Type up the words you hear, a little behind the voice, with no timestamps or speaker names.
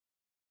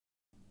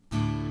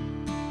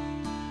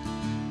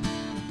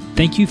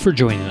Thank you for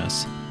joining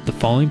us. The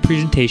following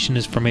presentation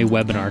is from a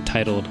webinar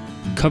titled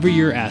Cover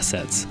Your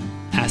Assets,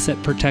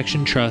 Asset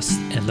Protection Trusts,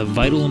 and the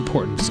Vital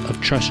Importance of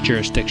Trust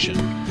Jurisdiction,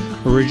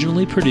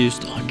 originally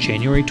produced on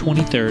January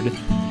 23,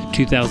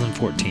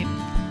 2014.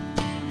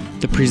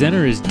 The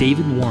presenter is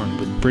David Warren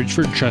with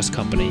Bridgeford Trust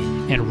Company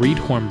and Reed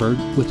Horanburg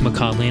with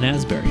McKonly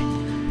Asbury.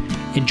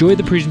 Enjoy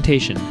the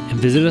presentation and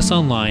visit us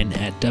online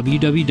at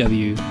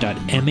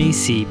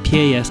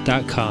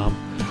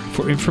www.macpas.com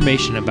for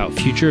information about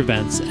future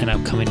events and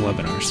upcoming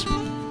webinars.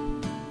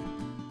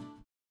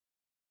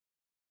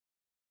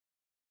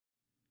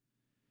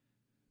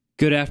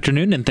 Good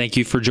afternoon, and thank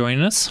you for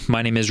joining us.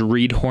 My name is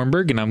Reed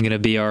Horanburg, and I'm going to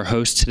be our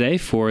host today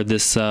for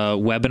this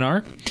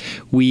webinar.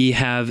 We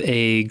have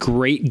a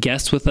great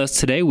guest with us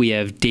today. We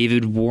have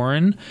David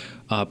Warren,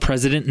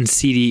 President and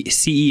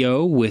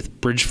CEO with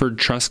Bridgeford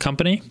Trust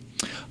Company.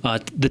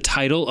 The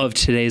title of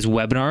today's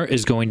webinar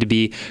is going to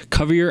be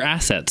Cover Your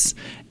Assets,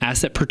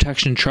 Asset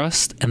Protection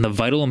Trust, and the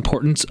Vital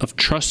Importance of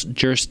Trust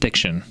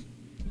Jurisdiction.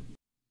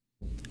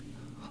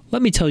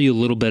 Let me tell you a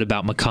little bit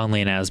about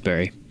McKonly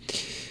Asbury.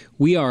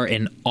 We are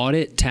an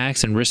audit,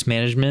 tax, and risk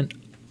management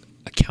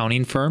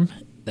accounting firm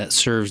that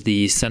serves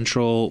the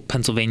central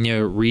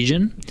Pennsylvania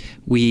region.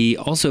 We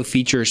also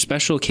feature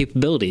special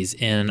capabilities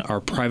in our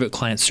private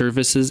client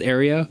services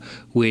area,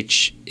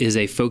 which is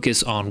a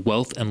focus on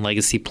wealth and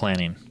legacy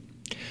planning.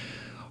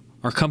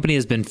 Our company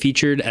has been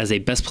featured as a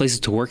best places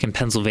to work in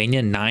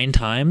Pennsylvania 9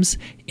 times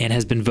and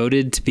has been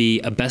voted to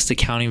be a best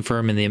accounting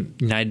firm in the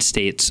United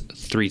States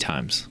 3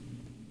 times.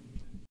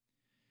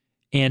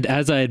 And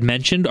as I had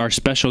mentioned, our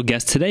special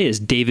guest today is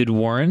David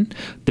Warren,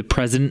 the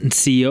President and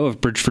CEO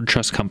of Bridgeford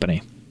Trust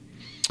Company.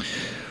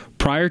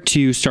 Prior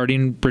to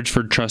starting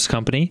Bridgeford Trust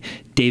Company,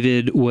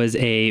 David was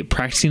a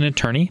practicing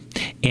attorney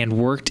and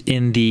worked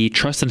in the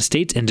trust and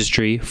estates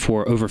industry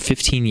for over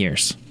 15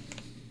 years.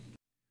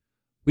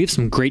 We have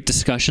some great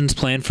discussions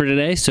planned for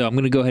today, so I'm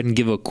going to go ahead and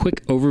give a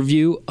quick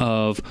overview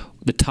of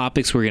the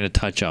topics we're going to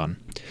touch on.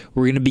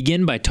 We're going to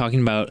begin by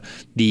talking about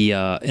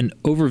an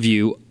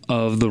overview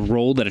of the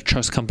role that a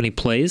trust company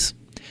plays.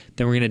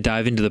 Then we're going to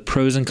dive into the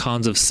pros and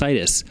cons of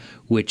situs,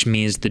 which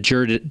means the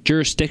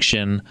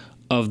jurisdiction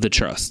of the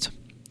trust.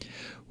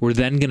 We're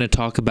then going to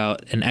talk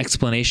about an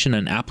explanation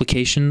and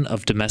application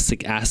of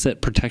domestic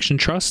asset protection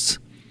trusts.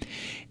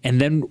 And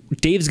then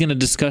Dave's going to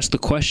discuss the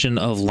question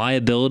of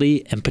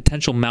liability and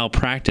potential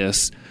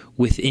malpractice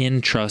within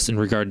trust in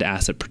regard to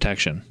asset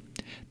protection.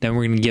 Then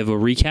we're going to give a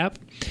recap,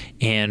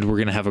 and we're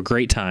going to have a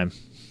great time.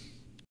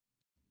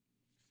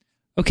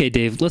 Okay,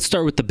 Dave, let's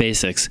start with the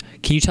basics.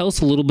 Can you tell us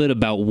a little bit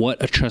about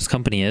what a trust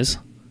company is?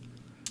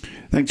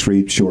 Thanks,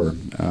 Reed. Sure.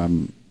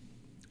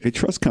 A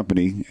trust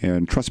company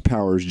and trust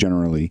powers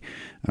generally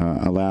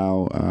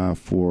allow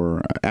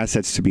for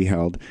assets to be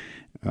held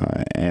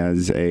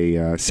as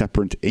a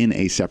separate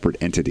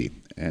entity,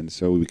 and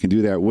so we can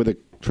do that with a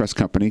trust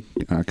company,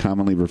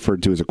 commonly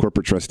referred to as a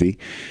corporate trustee,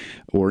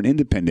 or an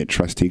independent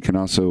trustee can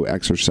also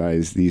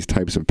exercise these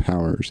types of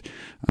powers.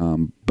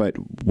 But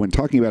when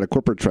talking about a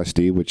corporate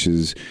trustee, which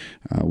is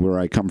where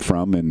I come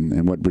from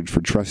and what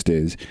Bridgeford Trust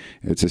is,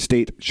 it's a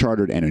state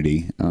chartered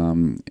entity.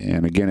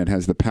 And again, it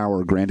has the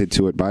power granted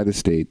to it by the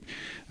state,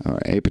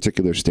 a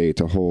particular state,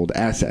 to hold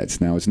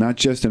assets. Now, it's not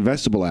just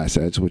investable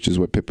assets, which is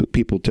what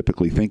people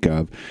typically think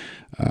of.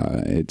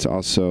 It's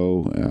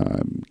also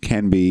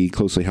can be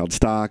closely held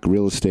stock,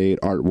 real estate,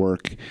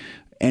 artwork,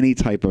 any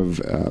type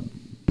of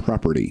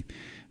property.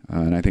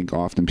 And I think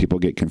often people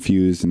get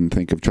confused and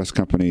think of trust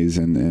companies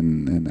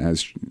and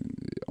as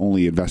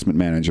only investment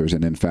managers,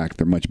 and in fact,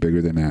 they're much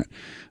bigger than that.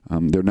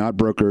 They're not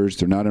brokers,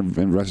 they're not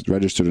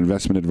registered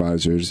investment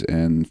advisors,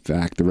 and in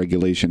fact, the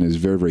regulation is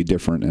very, very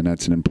different, and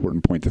that's an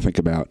important point to think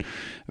about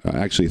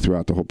actually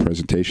throughout the whole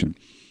presentation.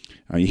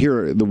 You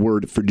hear the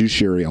word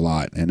fiduciary a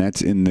lot, and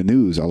that's in the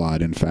news a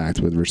lot, in fact,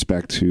 with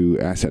respect to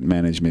asset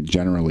management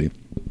generally.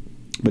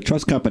 But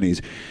trust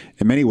companies,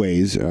 in many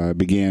ways,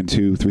 began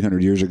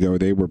 200-300 years ago.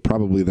 They were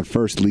probably the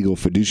first legal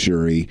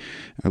fiduciary,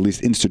 at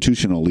least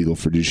institutional legal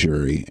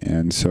fiduciary.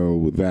 And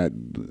so that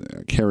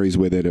carries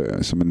with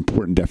it some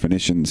important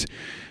definitions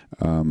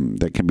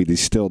that can be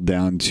distilled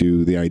down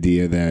to the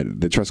idea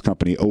that the trust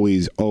company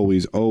always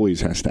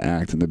has to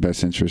act in the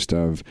best interest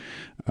of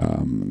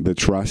the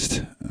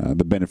trust,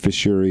 the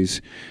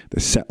beneficiaries, the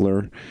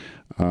settlor,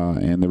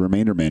 and the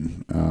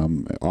remaindermen.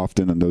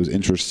 Often those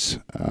interests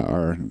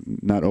are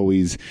not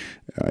always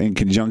in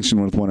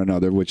conjunction with one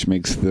another, which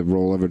makes the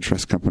role of a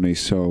trust company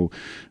so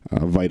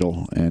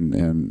vital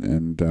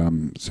and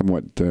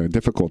somewhat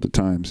difficult at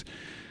times.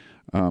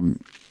 And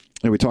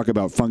we talk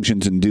about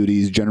functions and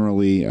duties.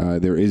 Generally,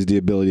 there is the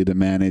ability to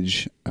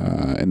manage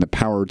and the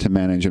power to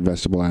manage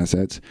investable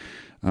assets.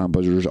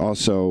 But there's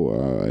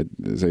also,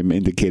 as I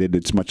indicated,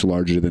 it's much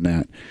larger than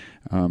that.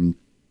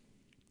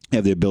 You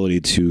have the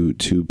ability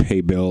to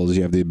pay bills.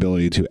 You have the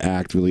ability to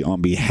act really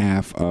on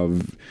behalf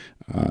of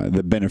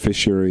the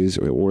beneficiaries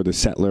or the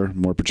settlor,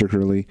 more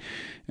particularly.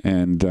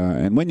 And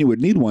when you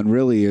would need one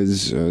really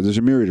is there's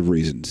a myriad of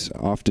reasons.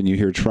 Often you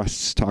hear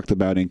trusts talked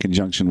about in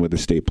conjunction with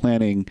estate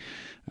planning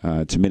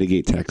to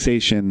mitigate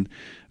taxation.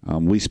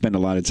 We spend a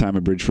lot of time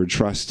at Bridgeford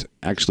Trust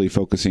actually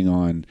focusing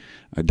on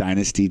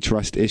dynasty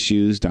trust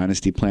issues,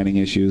 dynasty planning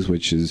issues,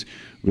 which is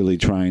really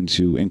trying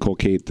to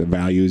inculcate the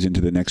values into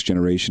the next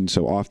generation.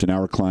 So often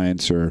our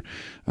clients are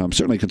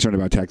certainly concerned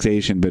about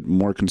taxation, but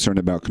more concerned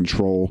about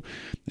control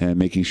and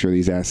making sure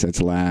these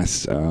assets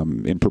last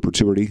in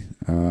perpetuity,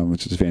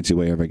 which is a fancy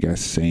way of, I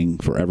guess, saying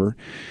forever.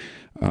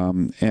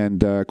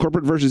 And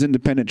corporate versus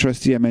independent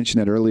trustee, I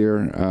mentioned that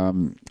earlier.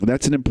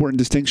 That's an important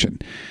distinction.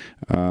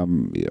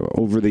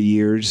 Over the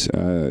years,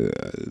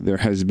 there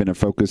has been a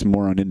focus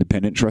more on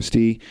independent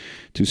trustee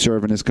to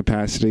serve in this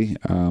capacity.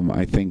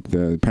 I think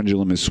the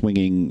pendulum is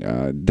swinging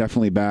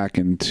definitely back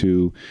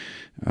into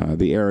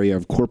the area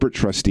of corporate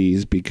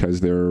trustees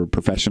because they're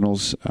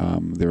professionals.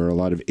 There are a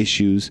lot of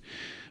issues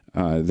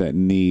that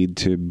need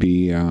to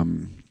be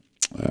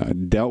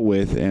dealt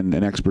with and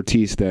an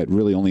expertise that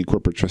really only a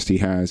corporate trustee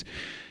has,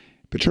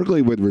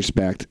 particularly with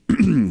respect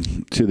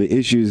to the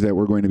issues that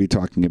we're going to be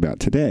talking about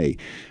today.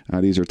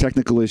 These are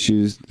technical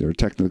issues, they're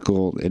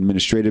technical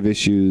administrative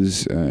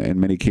issues, in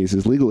many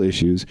cases legal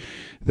issues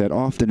that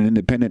often an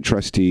independent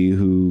trustee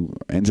who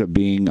ends up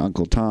being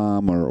Uncle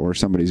Tom or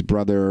somebody's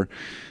brother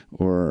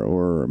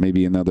or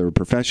maybe another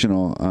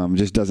professional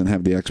just doesn't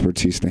have the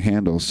expertise to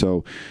handle.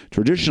 So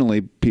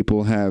traditionally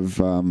people have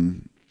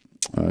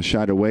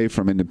shied away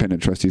from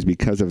independent trustees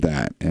because of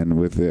that, and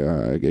with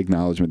the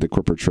acknowledgement that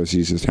corporate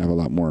trustees just have a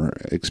lot more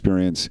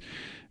experience,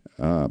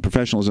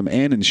 professionalism,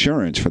 and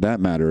insurance for that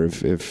matter.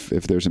 If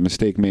there's a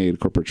mistake made,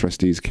 corporate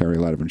trustees carry a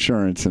lot of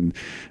insurance, and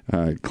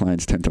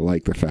clients tend to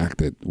like the fact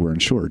that we're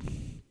insured.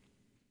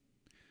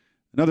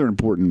 Another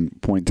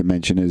important point to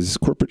mention is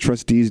corporate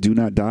trustees do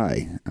not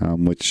die,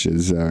 which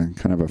is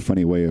kind of a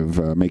funny way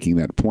of making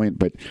that point.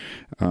 But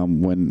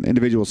when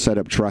individuals set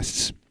up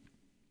trusts,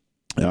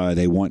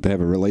 they want to have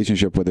a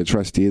relationship with a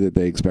trustee that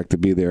they expect to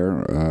be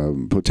there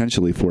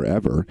potentially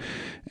forever.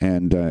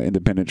 And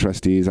independent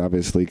trustees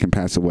obviously can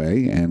pass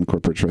away, and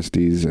corporate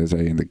trustees, as I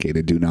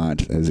indicated, do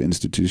not as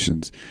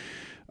institutions.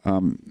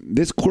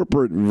 This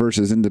corporate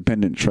versus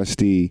independent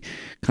trustee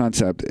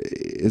concept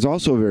is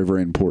also very,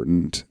 very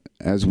important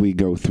as we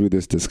go through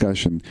this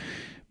discussion,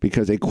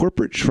 because a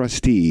corporate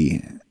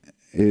trustee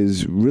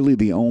is really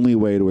the only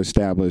way to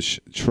establish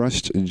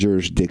trust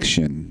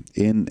jurisdiction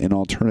in an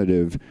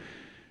alternative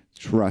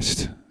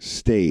trust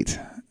state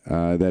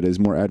that is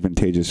more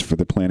advantageous for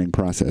the planning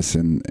process,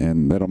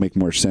 and that'll make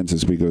more sense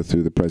as we go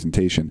through the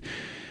presentation.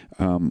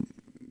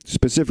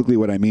 Specifically,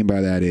 what I mean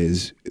by that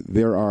is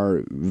there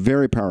are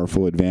very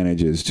powerful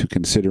advantages to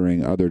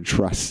considering other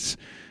trusts,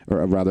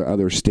 or rather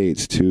other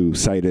states, to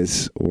cite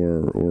as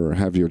or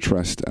have your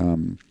trust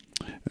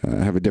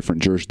have a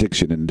different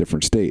jurisdiction in a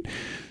different state.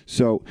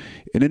 So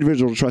an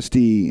individual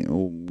trustee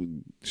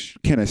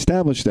can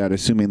establish that,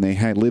 assuming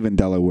they live in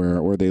Delaware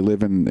or they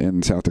live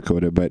in South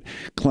Dakota. But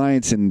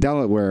clients in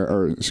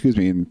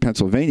in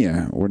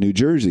Pennsylvania or New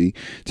Jersey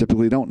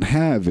typically don't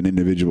have an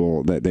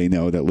individual that they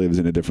know that lives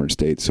in a different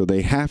state. So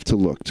they have to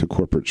look to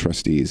corporate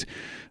trustees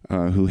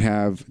who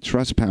have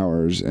trust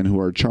powers and who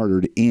are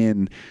chartered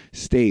in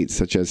states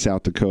such as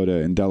South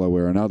Dakota and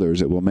Delaware and others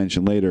that we'll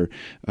mention later,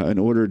 in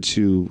order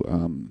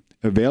to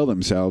avail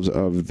themselves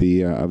of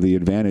the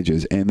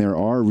advantages. And there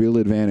are real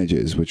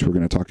advantages, which we're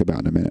going to talk about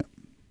in a minute.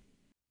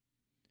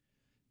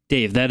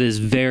 Dave, that is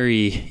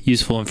very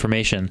useful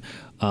information.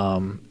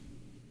 In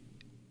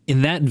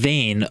that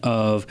vein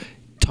of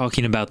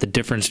talking about the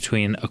difference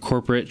between a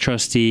corporate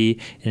trustee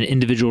and an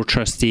individual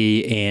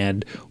trustee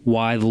and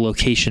why the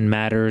location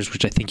matters,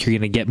 which I think you're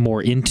going to get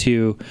more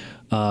into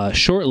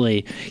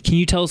shortly, can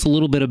you tell us a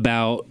little bit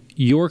about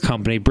your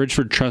company,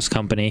 Bridgeford Trust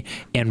Company,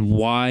 and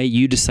why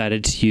you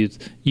decided to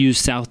use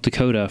South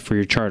Dakota for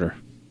your charter?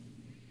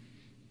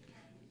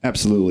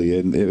 Absolutely,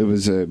 and it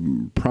was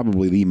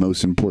probably the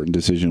most important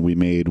decision we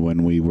made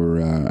when we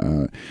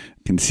were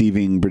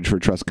conceiving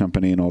Bridgeford Trust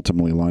Company and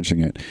ultimately launching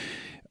it.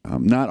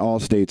 Not all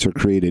states are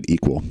created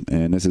equal,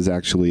 and this is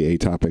actually a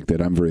topic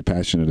that I'm very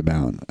passionate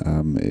about.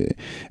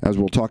 As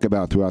we'll talk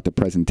about throughout the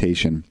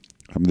presentation,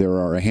 there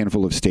are a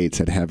handful of states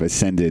that have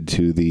ascended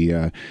to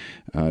the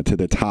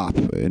top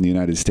in the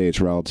United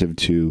States relative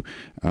to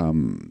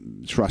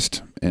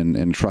trust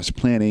and trust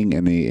planning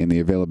and the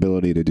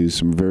availability to do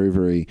some very,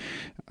 very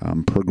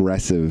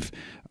progressive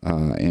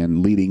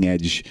and leading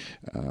edge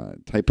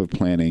type of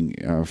planning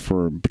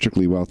for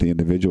particularly wealthy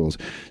individuals.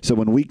 So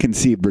when we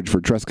conceived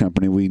Bridgeford Trust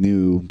Company, we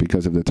knew,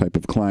 because of the type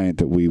of client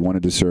that we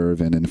wanted to serve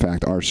and in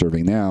fact are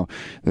serving now,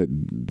 that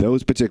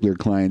those particular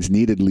clients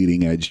needed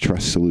leading edge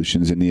trust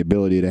solutions and the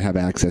ability to have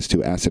access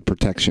to asset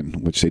protection,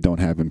 which they don't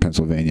have in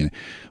Pennsylvania,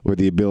 or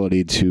the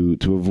ability to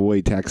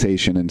avoid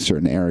taxation in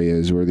certain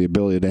areas, or the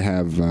ability to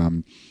have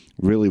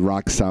really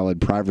rock solid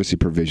privacy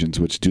provisions,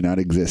 which do not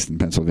exist in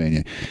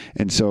Pennsylvania.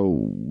 And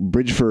so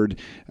Bridgeford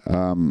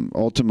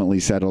ultimately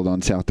settled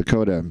on South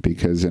Dakota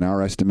because in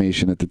our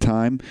estimation at the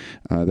time,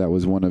 that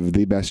was one of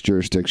the best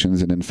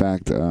jurisdictions. And in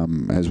fact,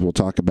 as we'll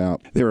talk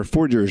about, there are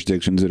 4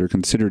 jurisdictions that are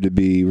considered to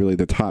be really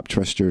the top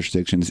trust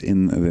jurisdictions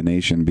in the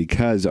nation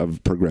because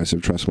of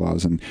progressive trust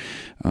laws. And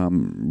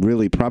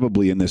really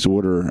probably in this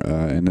order,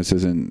 and this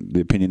isn't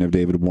the opinion of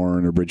David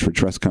Warren or Bridgeford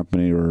Trust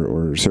Company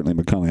or certainly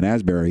McKonly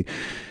Asbury,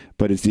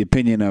 but it's the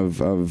opinion of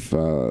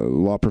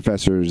law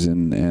professors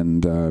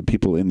and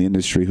people in the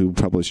industry who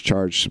publish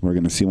charts. We're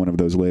going to see one of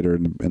those later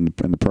in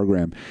the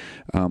program.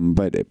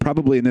 But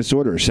probably in this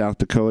order: South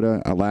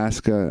Dakota,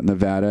 Alaska,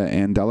 Nevada,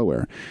 and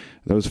Delaware.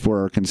 Those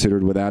 4 are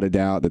considered without a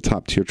doubt the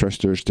top tier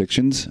trust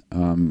jurisdictions.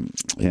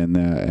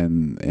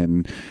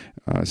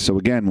 So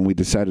again, when we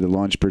decided to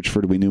launch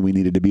Bridgeford, we knew we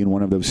needed to be in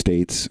one of those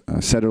states.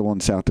 Settle in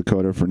South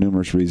Dakota for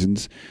numerous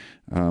reasons.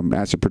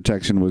 Asset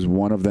protection was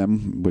one of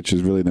them, which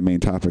is really the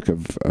main topic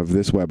of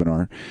this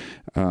webinar.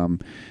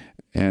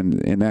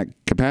 And in that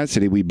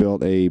capacity, we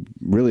built a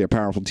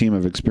powerful team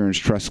of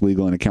experienced trust,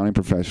 legal, and accounting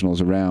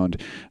professionals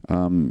around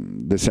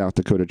the South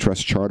Dakota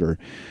Trust Charter.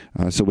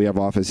 So we have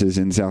offices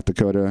in South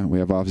Dakota. We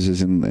have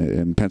offices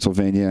in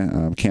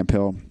Pennsylvania, Camp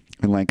Hill,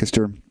 and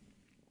Lancaster.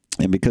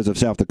 And because of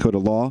South Dakota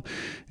law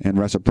and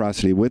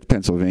reciprocity with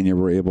Pennsylvania,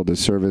 we're able to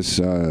service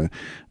South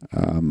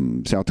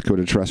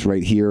Dakota Trust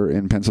right here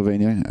in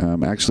Pennsylvania,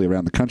 actually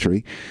around the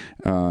country.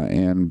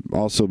 And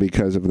also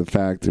because of the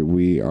fact that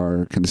we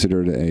are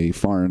considered a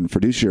foreign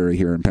fiduciary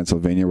here in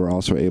Pennsylvania, we're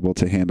also able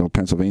to handle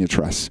Pennsylvania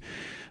trusts.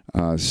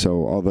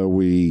 So although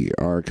we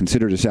are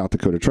considered a South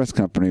Dakota trust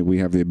company, we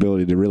have the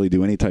ability to really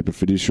do any type of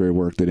fiduciary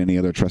work that any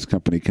other trust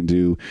company can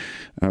do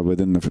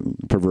within the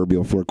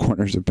proverbial 4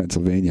 corners of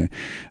Pennsylvania.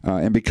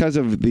 And because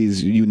of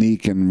these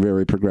unique and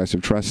very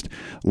progressive trust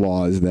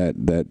laws that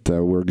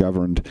we're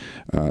governed,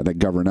 that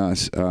govern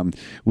us,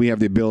 we have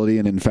the ability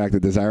and in fact the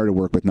desire to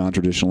work with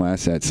non-traditional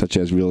assets such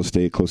as real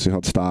estate, closely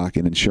held stock,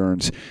 and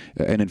insurance.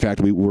 And in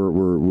fact,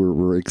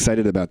 we're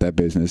excited about that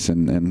business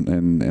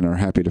and are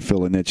happy to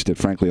fill a niche that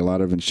frankly a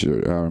lot of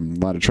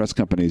trust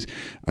companies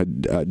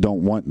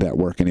don't want that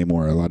work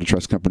anymore. A lot of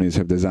trust companies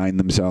have designed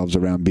themselves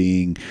around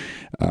being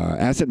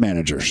asset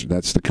managers.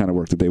 That's the kind of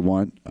work that they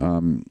want,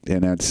 and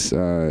that's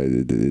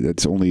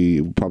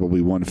only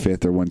probably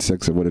 1/5 or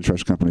 1/6 of what a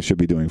trust company should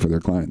be doing for their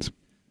clients.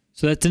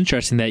 So that's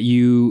interesting that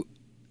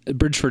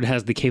Bridgeford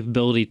has the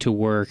capability to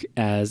work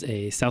as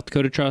a South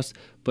Dakota trust,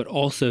 but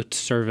also to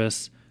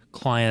service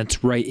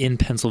clients right in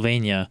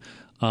Pennsylvania.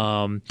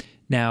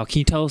 Now, can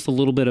you tell us a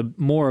little bit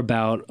more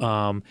about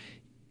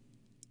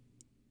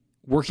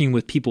working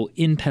with people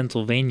in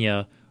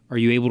Pennsylvania? Are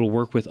you able to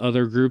work with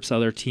other groups,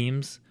 other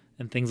teams,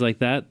 and things like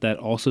that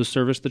also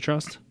service the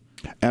trust?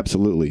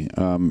 Absolutely.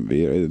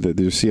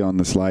 You see on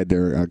the slide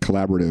there,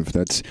 collaborative.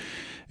 That's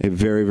a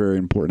very, very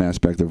important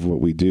aspect of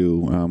what we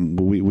do.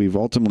 We've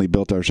ultimately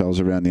built ourselves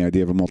around the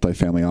idea of a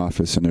multifamily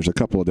office, and there's a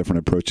couple of different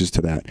approaches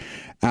to that.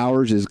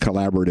 Ours is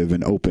collaborative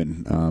and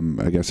open.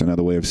 I guess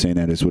another way of saying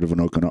that is sort of an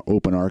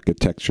open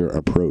architecture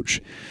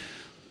approach.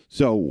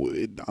 So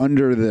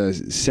under the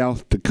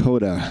South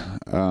Dakota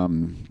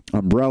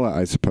umbrella,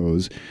 I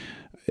suppose,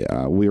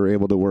 we were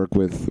able to work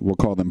with, we'll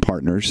call them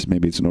partners.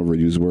 Maybe it's an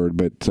overused word,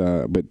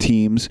 but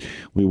teams.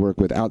 We work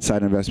with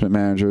outside investment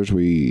managers.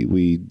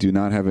 We do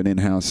not have an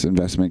in-house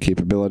investment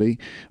capability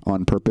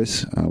on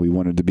purpose. We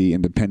wanted to be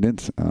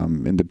independent.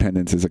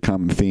 Independence is a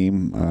common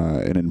theme,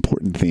 an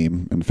important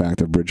theme, in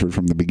fact, of Bridgeford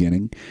from the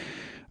beginning.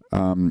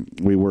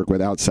 We work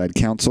with outside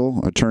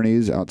counsel,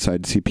 attorneys,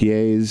 outside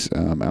CPAs,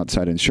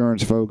 outside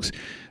insurance folks.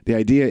 The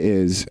idea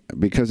is,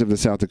 because of the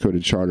South Dakota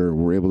Charter,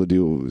 we're able to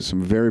do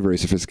some very, very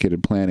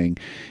sophisticated planning,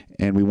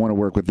 and we want to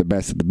work with the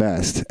best of the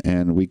best.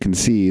 And we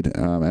concede,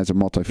 as a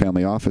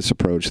multifamily office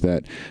approach,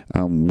 that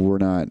we're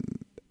not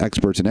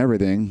experts in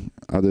everything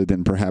other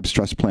than perhaps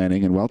trust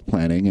planning and wealth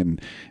planning and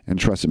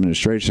trust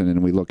administration,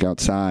 and we look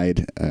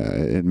outside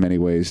in many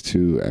ways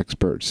to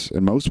experts,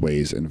 in most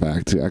ways, in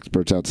fact, to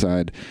experts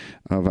outside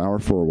of our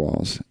 4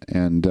 walls,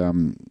 and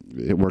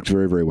it works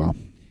very, very well.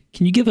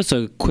 Can you give us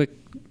a quick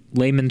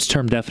layman's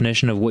term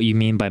definition of what you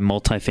mean by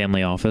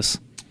multifamily office?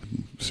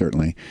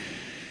 Certainly.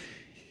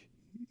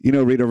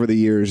 Read over the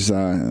years,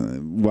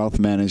 wealth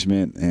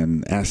management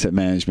and asset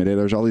management,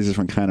 there's all these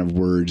different kind of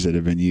words that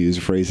have been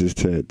used, phrases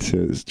to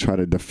try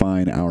to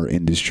define our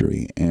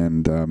industry.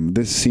 And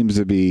this seems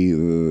to be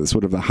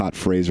sort of the hot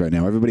phrase right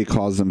now. Everybody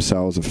calls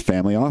themselves a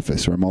family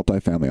office or a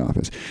multifamily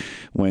office.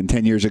 When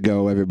 10 years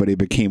ago, everybody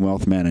became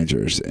wealth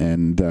managers.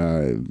 And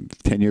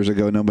 10 years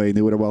ago, nobody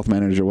knew what a wealth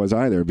manager was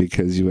either,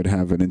 because you would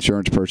have an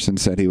insurance person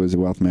said he was a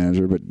wealth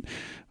manager, but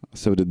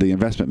so did the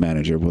investment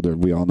manager. Well,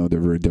 we all know they're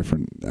very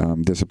different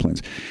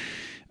disciplines.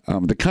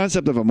 The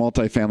concept of a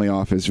multifamily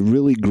office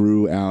really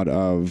grew out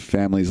of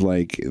families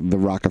like the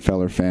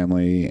Rockefeller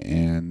family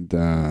and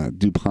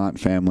DuPont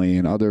family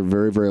and other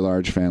very, very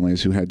large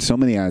families who had so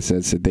many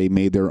assets that they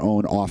made their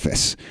own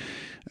office,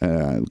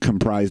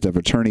 comprised of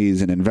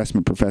attorneys and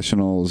investment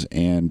professionals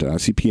and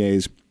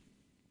CPAs.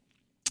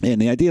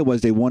 And the idea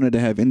was they wanted to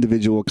have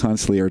individual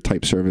conciliar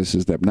type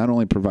services that not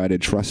only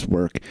provided trust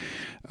work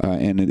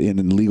and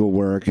in legal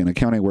work and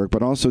accounting work,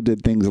 but also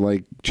did things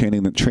like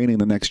training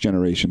the next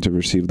generation to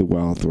receive the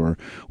wealth, or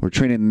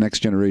training the next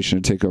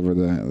generation to take over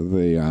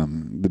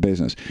the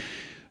business.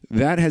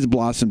 That has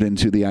blossomed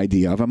into the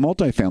idea of a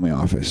multifamily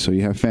office. So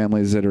you have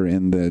families that are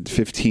in the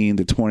 $15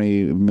 to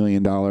 $20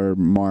 million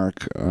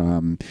mark,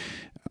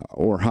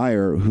 or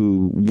higher,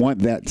 who want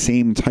that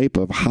same type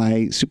of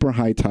super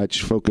high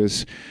touch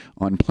focus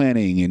on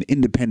planning and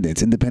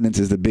independence. Independence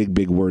is the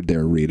big word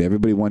there, Reed.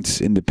 Everybody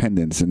wants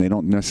independence, and they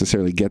don't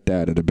necessarily get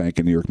that at a Bank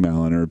of New York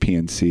Mellon or a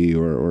PNC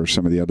or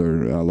some of the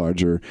other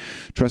larger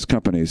trust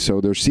companies. So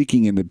they're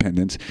seeking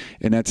independence,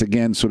 and that's,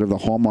 again, sort of the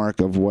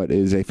hallmark of what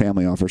is a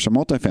family office or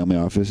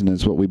multifamily office, and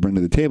it's what we bring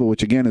to the table,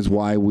 which, again, is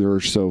why we're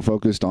so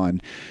focused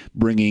on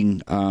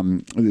bringing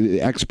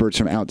experts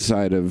from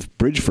outside of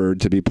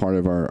Bridgeford to be part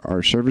of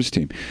our service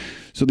team.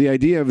 So the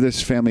idea of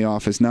this family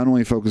office not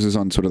only focuses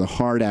on sort of the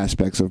hard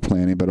aspects of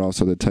planning, but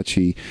also the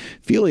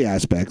touchy-feely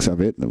aspects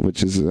of it, which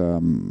has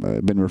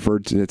been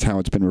referred to. That's how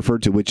it's been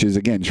referred to, which is,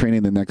 again,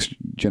 training the next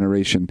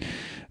generation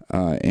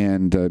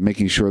and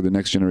making sure the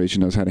next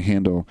generation knows how to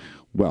handle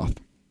wealth.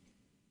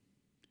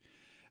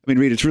 I mean,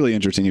 Reed, it's really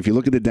interesting. If you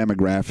look at the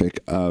demographic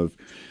of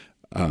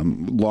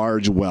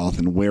large wealth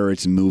and where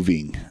it's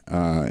moving.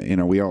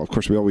 We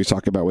always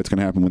talk about what's going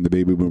to happen when the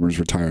baby boomers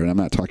retire, and I'm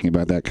not talking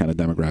about that kind of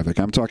demographic.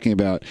 I'm talking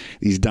about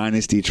these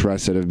dynasty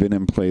trusts that have been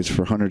in place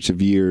for hundreds of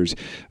years.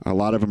 A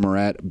lot of them are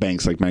at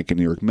banks like Bank of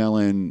New York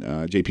Mellon,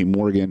 JP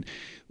Morgan.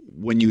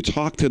 When you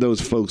talk to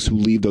those folks who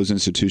leave those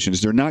institutions,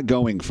 they're not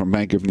going from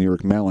Bank of New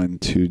York Mellon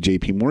to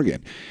JP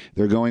Morgan.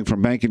 They're going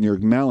from Bank of New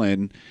York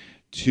Mellon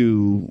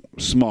to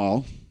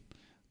small,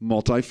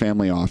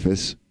 multifamily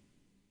office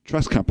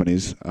trust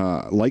companies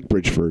like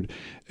Bridgeford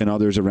and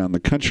others around the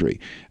country.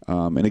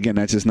 And again,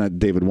 that's just not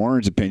David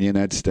Warren's opinion.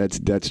 That's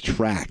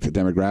tracked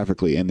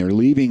demographically. And they're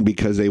leaving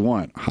because they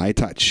want high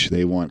touch.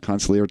 They want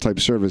conciliar type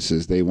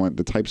services. They want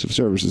the types of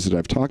services that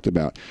I've talked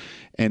about.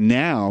 And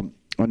now,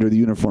 under the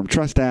Uniform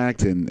Trust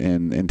Act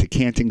and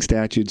decanting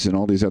statutes and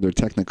all these other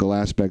technical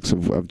aspects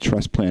of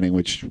trust planning,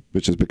 which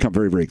has become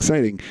very, very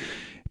exciting,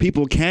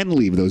 people can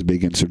leave those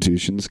big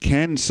institutions,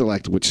 can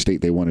select which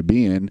state they want to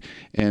be in,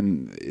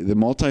 and the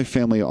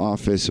multifamily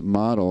office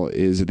model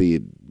is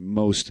the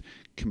most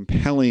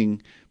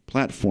compelling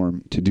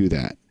platform to do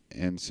that.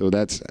 And so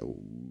that's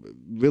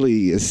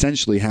really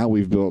essentially how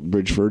we've built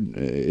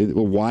Bridgeford,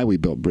 why we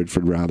built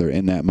Bridgeford, rather,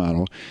 in that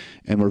model.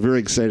 And we're very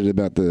excited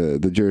about the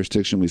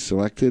jurisdiction we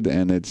selected,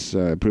 and it's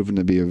proven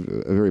to be a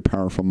very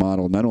powerful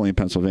model, not only in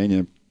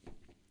Pennsylvania,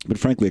 but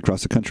frankly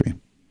across the country.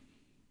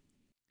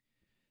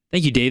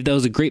 Thank you, Dave. That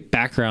was a great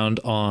background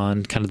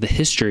on kind of the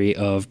history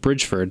of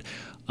Bridgeford.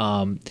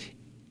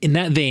 In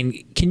that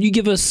vein, can you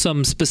give us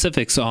some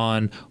specifics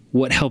on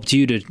what helped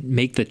you to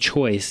make the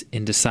choice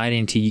in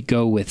deciding to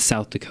go with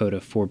South Dakota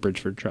for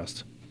Bridgeford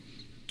Trust?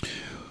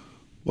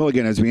 Well,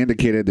 again, as we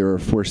indicated, there are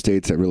 4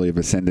 states that really have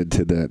ascended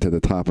to the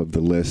top of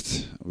the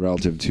list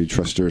relative to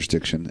trust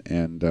jurisdiction.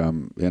 And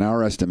in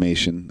our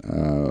estimation,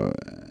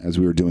 as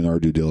we were doing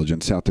our due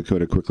diligence, South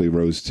Dakota quickly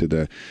rose to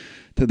the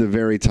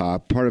very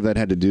top. Part of that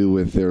had to do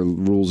with their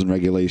rules and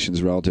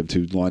regulations relative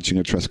to launching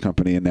a trust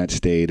company in that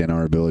state and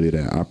our ability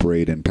to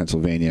operate in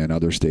Pennsylvania and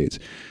other states.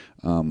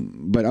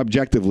 But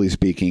objectively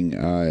speaking,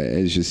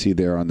 as you see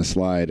there on the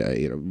slide,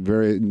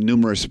 very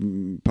numerous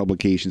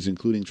publications,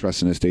 including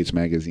Trust and Estates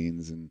magazine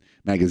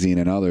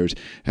and others,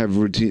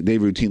 they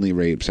routinely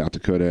rate South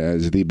Dakota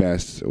as the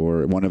best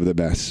or one of the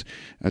best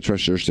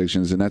trust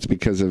jurisdictions, and that's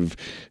because of,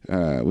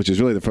 which is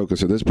really the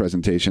focus of this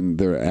presentation,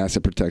 their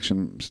asset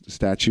protection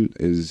statute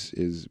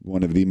is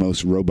one of the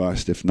most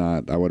robust, if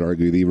not, I would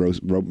argue, the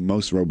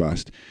most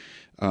robust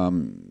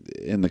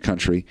in the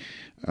country.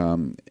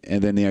 And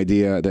then the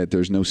idea that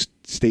there's no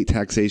state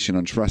taxation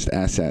on trust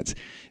assets.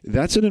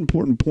 That's an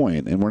important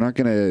point, and we're not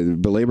going to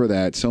belabor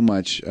that so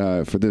much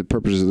for the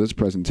purposes of this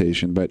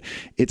presentation, but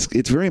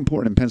it's very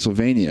important in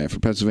Pennsylvania for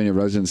Pennsylvania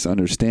residents to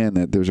understand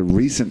that there's a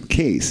recent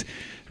case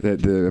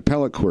that the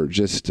appellate court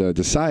just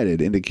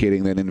decided,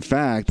 indicating that, in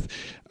fact,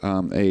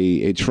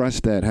 a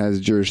trust that has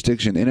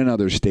jurisdiction in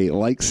another state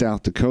like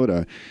South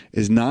Dakota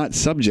is not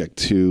subject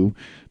to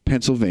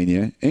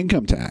Pennsylvania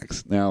income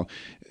tax. Now,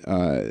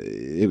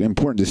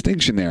 important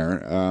distinction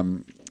there.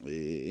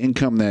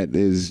 Income that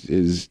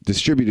is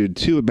distributed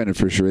to a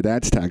beneficiary,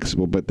 that's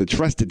taxable, but the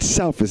trust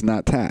itself is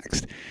not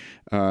taxed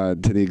to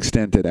the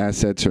extent that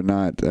assets are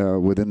not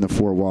within the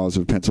 4 walls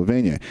of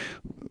Pennsylvania.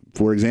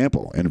 For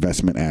example,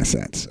 investment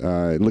assets,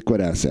 liquid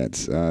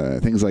assets,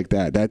 things like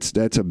that.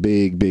 That's a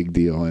big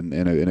deal and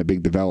a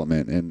big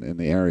development in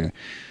the area.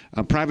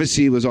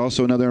 Privacy was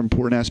also another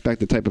important aspect.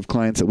 The type of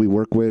clients that we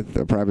work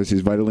with, privacy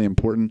is vitally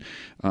important.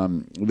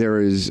 There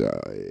is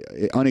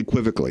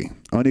unequivocally,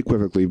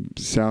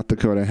 South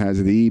Dakota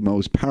has the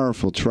most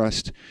powerful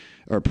trust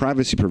or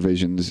privacy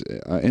provisions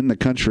in the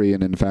country,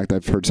 and in fact,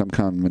 I've heard some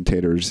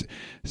commentators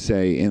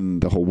say in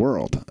the whole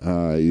world.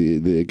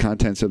 The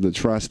contents of the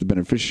trust, the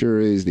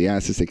beneficiaries, the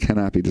assets that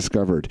cannot be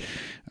discovered,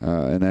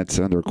 and that's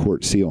under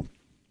court seal.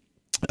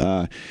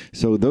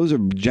 So those are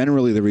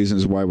generally the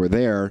reasons why we're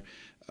there,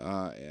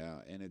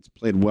 and it's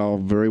played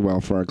very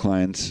well for our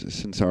clients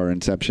since our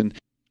inception.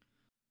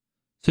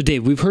 So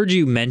Dave, we've heard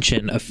you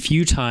mention a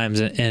few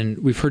times, and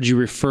we've heard you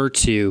refer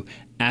to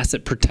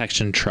asset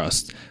protection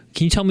trust.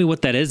 Can you tell me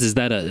what that is? Is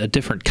that a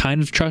different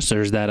kind of trust,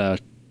 or is that a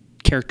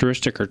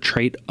characteristic or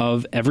trait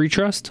of every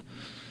trust?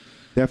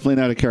 Definitely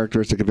not a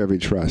characteristic of every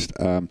trust.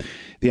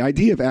 The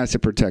idea of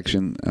asset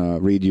protection,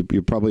 Reed, you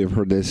probably have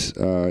heard this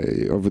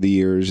over the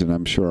years, and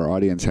I'm sure our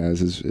audience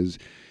has, is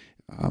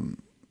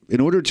in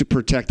order to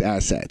protect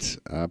assets,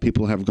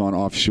 people have gone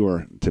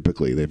offshore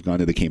typically. They've gone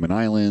to the Cayman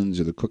Islands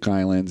or the Cook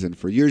Islands, and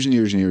for years and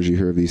years and years you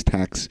hear of these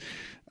tax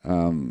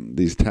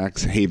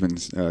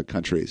havens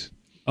countries.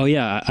 Oh,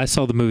 yeah. I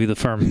saw the movie The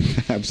Firm.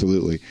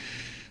 Absolutely.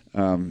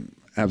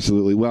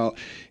 Absolutely. Well,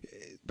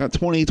 about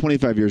 20,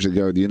 25 years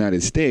ago, the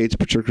United States,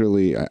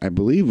 particularly, I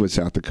believe, with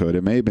South Dakota,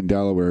 it may have been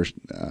Delaware,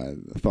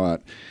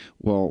 thought,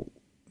 well,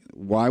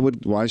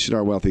 why should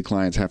our wealthy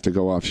clients have to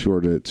go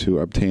offshore to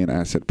obtain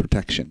asset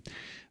protection?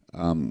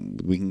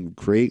 We can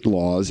create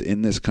laws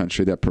in this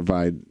country that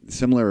provide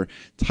similar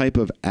type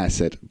of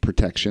asset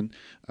protection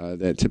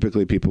that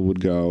typically people would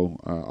go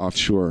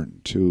offshore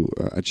to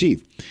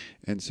achieve.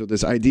 And so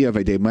this idea of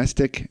a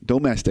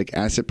domestic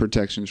asset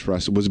protection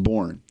trust was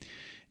born.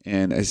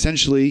 And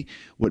essentially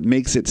what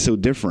makes it so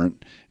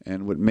different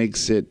and what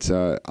makes it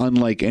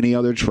unlike any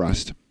other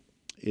trust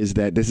is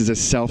that this is a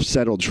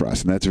self-settled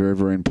trust. And that's very,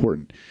 very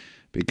important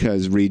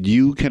because, Reed,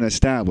 you can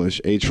establish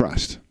a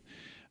trust,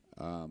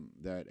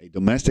 that a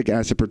domestic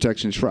asset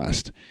protection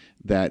trust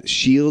that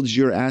shields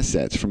your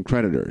assets from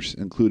creditors,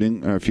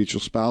 including future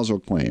spousal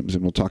claims.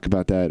 And we'll talk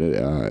about that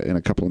in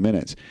a couple of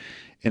minutes.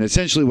 And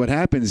essentially what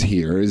happens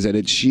here is that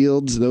it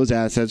shields those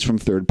assets from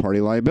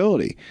third-party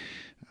liability.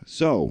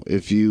 So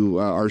if you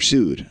are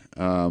sued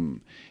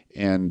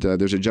and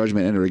there's a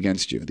judgment entered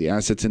against you, the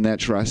assets in that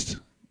trust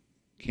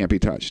can't be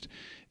touched.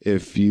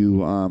 If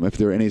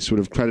there are any sort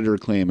of creditor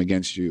claim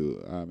against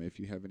you, if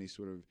you have any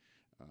sort of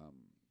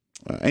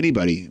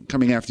anybody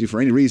coming after you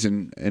for any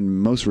reason, in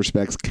most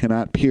respects,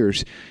 cannot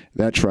pierce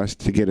that trust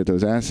to get at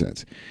those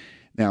assets.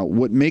 Now,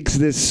 what makes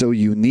this so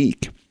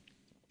unique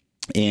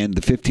and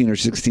the 15 or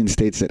 16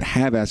 states that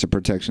have asset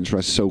protection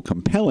trusts so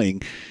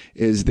compelling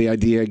is the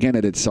idea, again,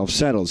 that it's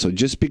self-settled. So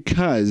just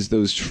because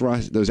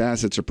those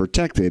assets are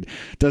protected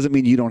doesn't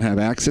mean you don't have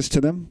access to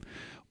them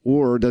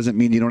or doesn't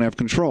mean you don't have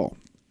control.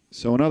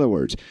 So in other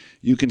words,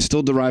 you can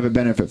still derive a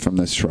benefit from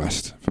these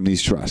trusts.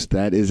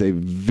 That is a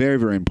very,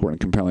 very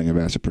important compelling of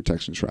asset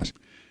protection trust.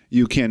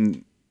 You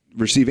can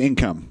receive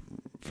income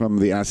from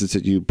the assets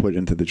that you put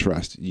into the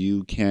trust.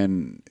 You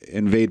can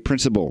invade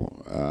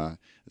principal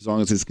as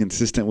long as it's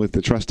consistent with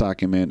the trust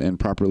document and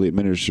properly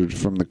administered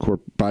from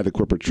by the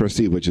corporate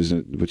trustee, which is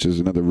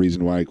another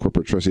reason why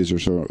corporate trustees are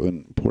so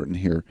important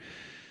here.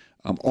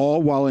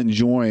 All while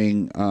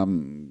enjoying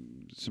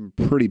some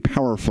pretty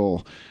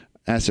powerful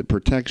asset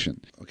protection.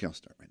 Okay, I'll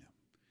start right now.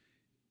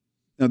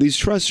 Now, these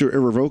trusts are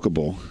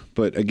irrevocable,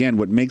 but again,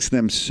 what makes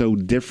them so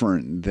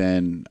different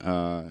than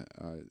an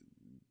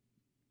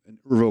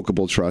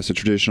irrevocable trust, a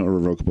traditional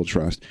irrevocable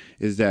trust,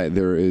 is that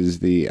there is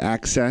the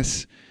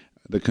access,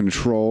 the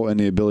control, and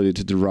the ability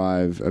to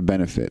derive a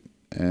benefit.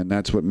 And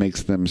that's what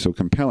makes them so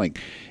compelling.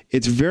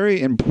 It's very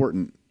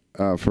important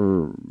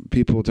for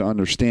people to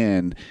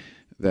understand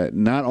that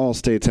not all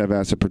states have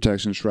asset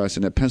protection trusts,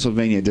 and that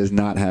Pennsylvania does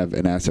not have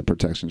an asset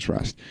protection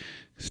trust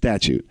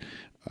statute.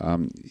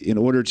 In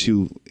order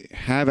to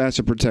have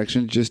asset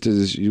protection, just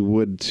as you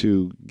would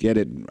to get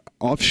it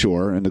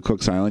offshore in the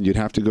Cook Islands, you'd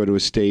have to go to a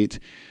state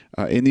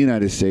in the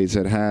United States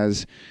that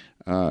has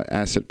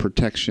asset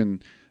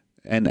protection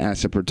and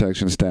asset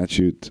protection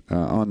statute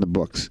on the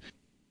books.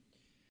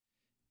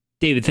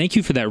 David, thank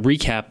you for that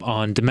recap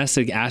on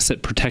domestic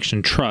asset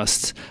protection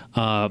trusts.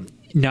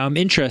 Now I'm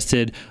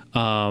interested,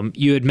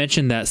 you had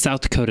mentioned that South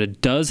Dakota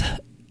does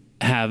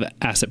have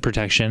asset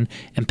protection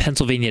and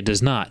Pennsylvania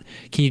does not.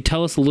 Can you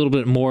tell us a little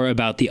bit more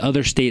about the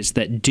other states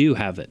that do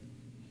have it?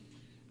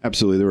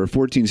 Absolutely. There are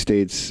 14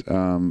 states,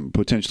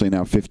 potentially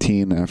now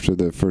 15 after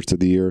the first of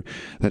the year,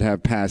 that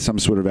have passed some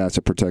sort of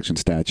asset protection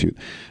statute.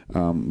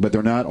 But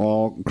they're not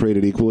all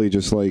created equally,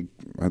 just like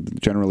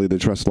generally the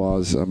trust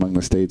laws among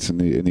the states in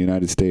the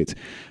United States.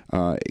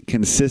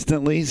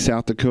 Consistently,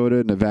 South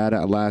Dakota,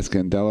 Nevada, Alaska,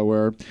 and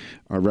Delaware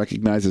are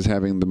recognized as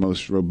having the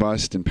most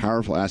robust and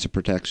powerful asset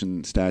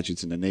protection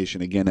statutes in the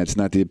nation. Again, that's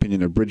not the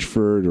opinion of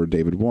Bridgeford or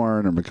David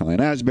Warren or McKonly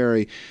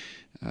Asbury.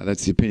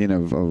 That's the opinion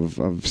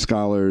of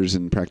scholars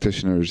and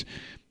practitioners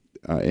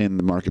in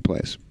the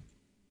marketplace.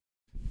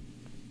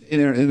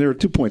 And there are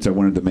 2 points I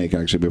wanted to make,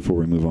 actually, before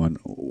we move on.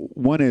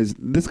 One is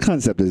this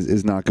concept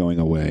is not going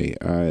away.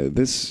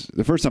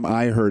 The first time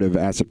I heard of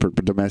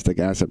domestic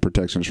asset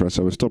protection trusts,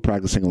 I was still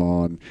practicing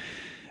law, and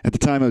at the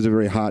time it was a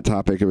very hot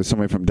topic. It was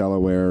somebody from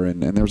Delaware,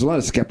 and there was a lot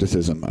of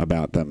skepticism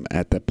about them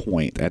at that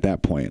point,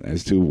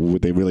 as to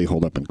would they really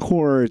hold up in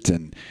court,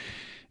 and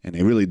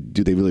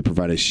do they really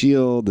provide a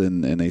shield,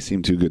 and they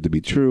seem too good to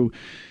be true.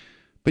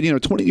 But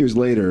 20 years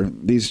later,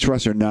 these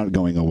trusts are not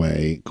going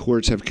away.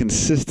 Courts have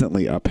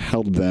consistently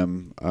upheld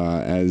them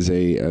as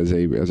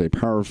a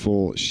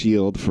powerful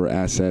shield for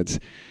assets.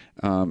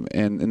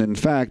 And in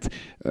fact,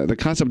 the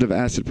concept of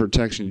asset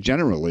protection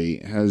generally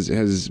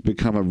has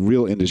become a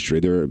real industry.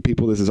 There are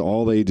people, this is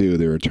all they do.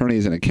 There are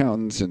attorneys and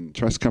accountants and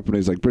trust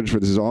companies like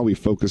Bridgeford. This is all we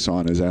focus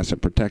on is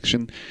asset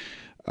protection.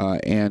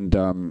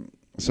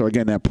 So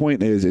again, that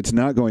point is it's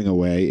not going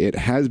away. It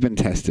has been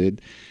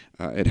tested.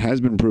 It has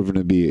been proven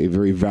to be a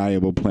very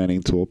valuable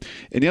planning tool.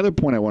 And the other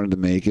point I wanted to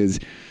make is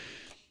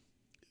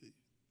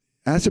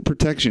asset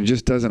protection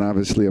just doesn't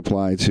obviously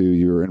apply to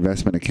your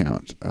investment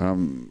account.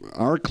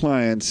 Our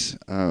clients,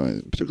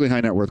 particularly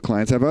high net worth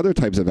clients, have other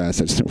types of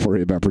assets to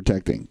worry about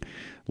protecting,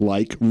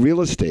 like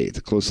real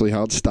estate, closely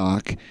held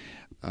stock,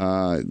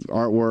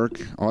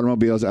 artwork,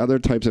 automobiles, other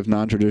types of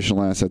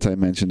non-traditional assets I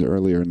mentioned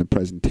earlier in the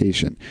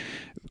presentation.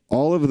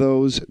 All of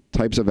those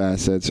types of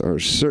assets are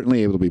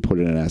certainly able to be put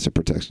in an asset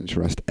protection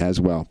trust as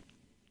well.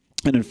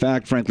 And in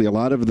fact, frankly, a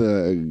lot of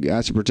the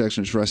asset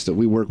protection trusts that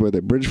we work with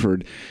at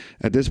Bridgeford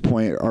at this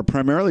point are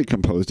primarily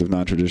composed of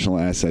non-traditional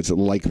assets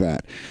like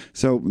that.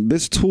 So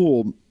this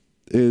tool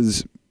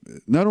is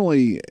not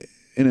only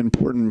an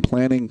important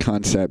planning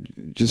concept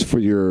just for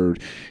your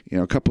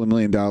couple of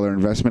 $1 million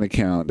investment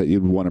account that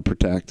you'd want to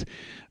protect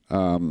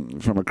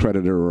from a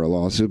creditor or a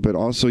lawsuit, but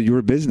also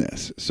your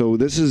business. So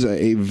this is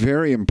a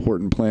very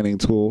important planning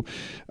tool.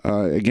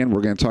 Again,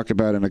 we're going to talk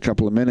about in a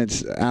couple of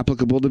minutes,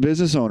 applicable to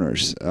business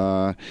owners,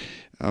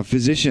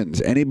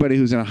 physicians, anybody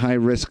who's in a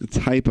high-risk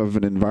type of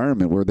an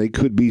environment where they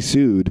could be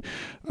sued.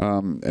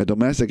 A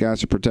domestic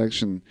asset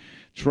protection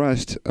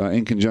trust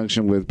in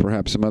conjunction with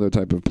perhaps some other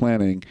type of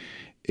planning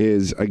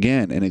is,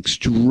 again, an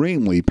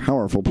extremely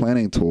powerful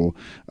planning tool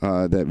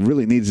that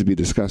really needs to be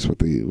discussed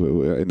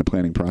in the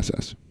planning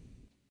process.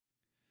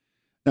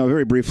 Now,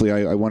 very briefly,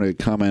 I want to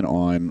comment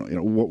on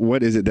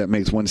what is it that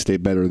makes one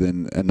state better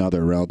than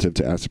another relative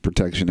to asset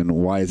protection, and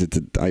why is it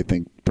that I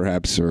think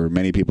perhaps, or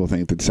many people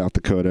think, that South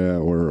Dakota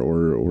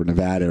or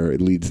Nevada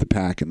leads the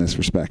pack in this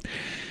respect.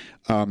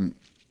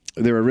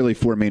 There are really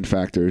four main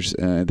factors,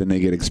 and then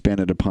they get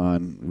expanded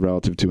upon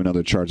relative to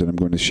another chart that I'm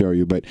going to show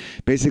you. But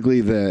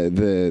basically,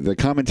 the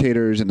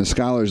commentators and the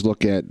scholars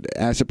look at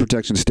asset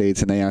protection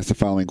states, and they ask the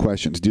following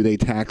questions: do they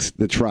tax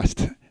the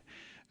trust?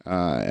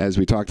 As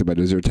we talked about,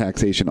 is there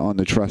taxation on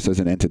the trust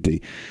as an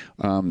entity?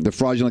 The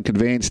fraudulent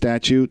conveyance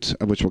statute,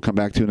 which we'll come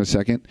back to in a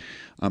second.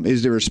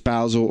 Is there a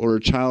spousal or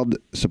a child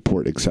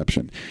support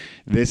exception?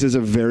 This is a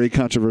very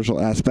controversial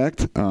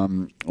aspect.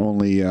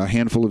 Only a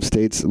handful of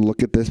states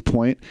look at this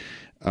point.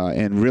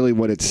 And really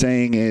what it's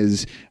saying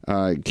is,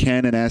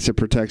 can an asset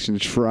protection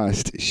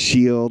trust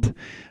shield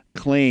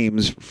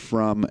claims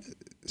from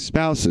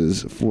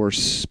spouses for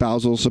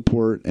spousal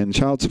support and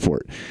child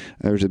support?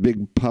 There's a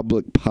big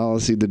public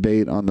policy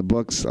debate on the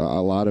books. A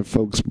lot of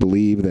folks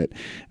believe that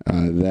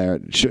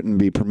that shouldn't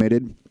be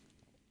permitted.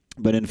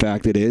 But in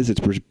fact, it is.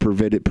 It's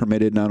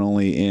permitted not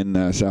only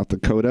in South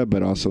Dakota,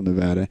 but also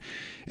Nevada.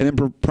 And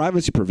then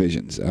privacy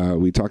provisions.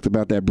 We talked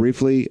about that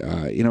briefly.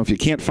 If you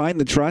can't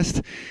find the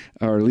trust,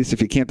 or at least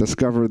if you can't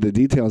discover the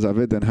details of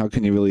it, then how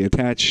can you really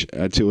attach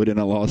to it in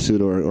a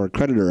lawsuit or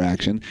creditor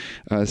action?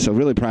 So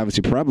really,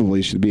 privacy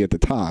probably should be at the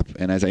top.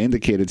 And as I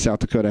indicated, South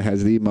Dakota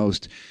has the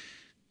most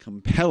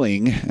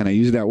compelling, and I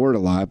use that word a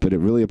lot, but it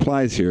really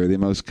applies here, the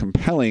most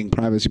compelling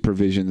privacy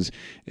provisions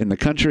in the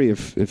country,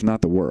 if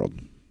not the world.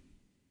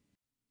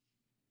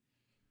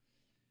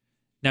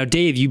 Now,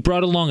 Dave, you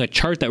brought along a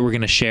chart that we're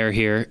going to share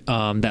here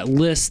that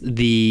lists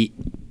the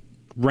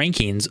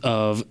rankings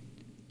of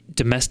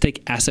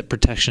domestic asset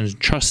protection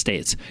trust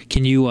states.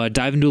 Can you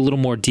dive into a little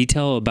more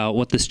detail about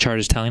what this chart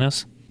is telling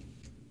us?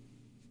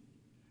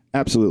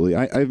 Absolutely.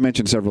 I've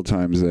mentioned several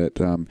times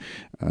that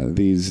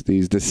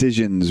these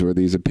decisions or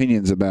these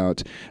opinions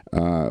about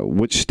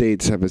which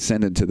states have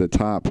ascended to the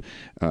top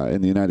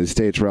in the United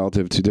States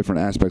relative to different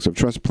aspects of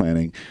trust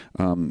planning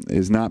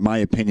is not my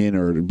opinion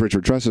or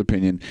Bridgeford Trust's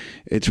opinion.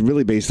 It's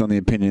really based on the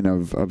opinion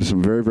of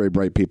some very, very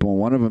bright people. And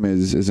one of them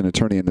is an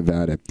attorney in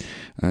Nevada.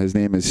 His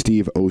name is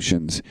Steve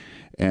Oceans.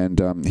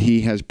 And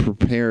he has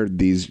prepared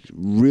these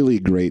really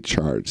great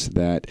charts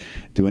that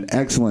do an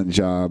excellent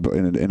job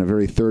in a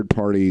very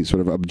third-party sort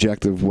of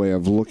objective way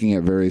of looking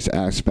at various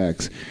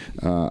aspects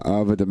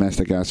of a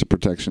domestic asset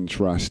protection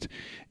trust,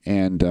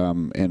 and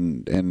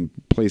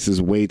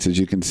places weights, as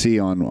you can see,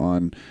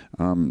 on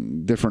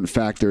different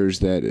factors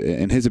that,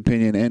 in his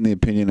opinion and the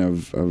opinion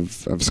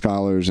of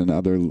scholars and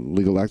other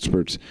legal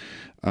experts,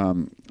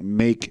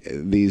 make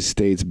these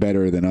states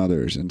better than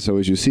others. And so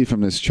as you see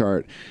from this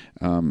chart,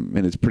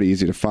 and it's pretty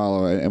easy to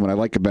follow, and what I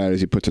like about it is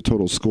he puts a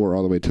total score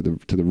all the way to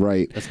the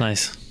right. That's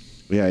nice.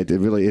 Yeah,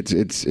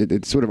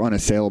 it's sort of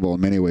unassailable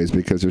in many ways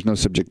because there's no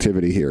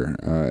subjectivity here,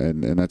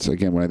 and that's,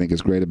 again, what I think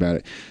is great about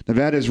it.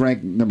 Nevada is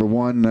ranked number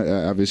one,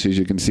 obviously, as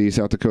you can see.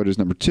 South Dakota is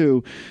number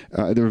two.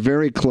 They're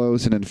very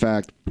close, and in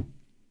fact,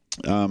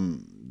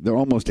 they're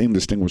almost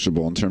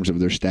indistinguishable in terms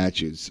of their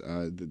statutes.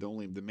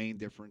 The main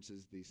difference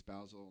is the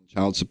spousal and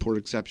child support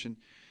exception.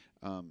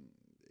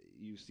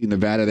 You see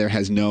Nevada there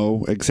has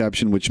no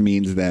exception, which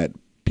means that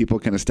people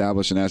can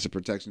establish an asset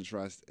protection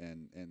trust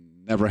and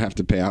never have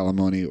to pay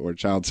alimony or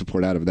child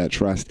support out of that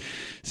trust.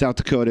 South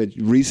Dakota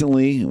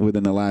recently,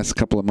 within the last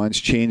couple of months,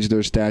 changed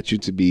their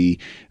statute to be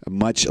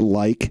much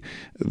like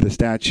the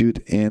statute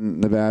in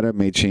Nevada,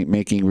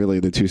 making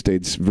really the two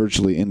states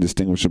virtually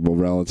indistinguishable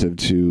relative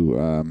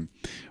to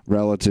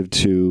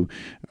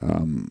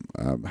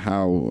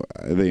how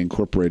they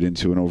incorporate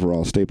into an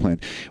overall state plan.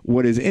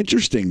 What is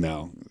interesting,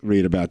 though,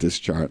 Reed, about this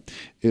chart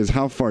is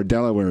how far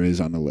Delaware is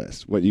on the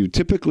list. What you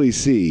typically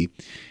see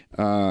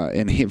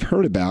and have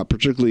heard about,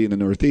 particularly in the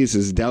Northeast,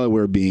 is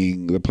Delaware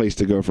being the place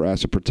to go for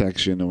asset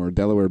protection, or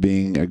Delaware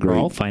being a great...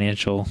 All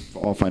financial.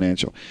 All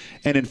financial.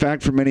 And in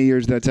fact, for many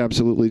years, that's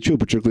absolutely true,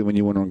 particularly when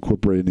you want to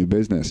incorporate a new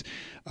business.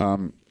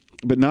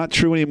 But not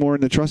true anymore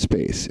in the trust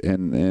space.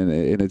 And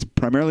it's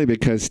primarily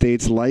because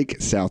states like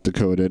South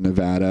Dakota,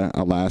 Nevada,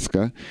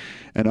 Alaska,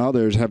 and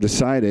others have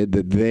decided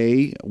that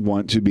they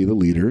want to be the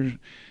leader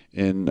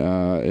in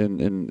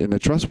the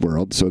trust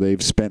world. So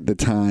they've spent the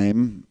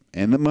time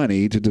and the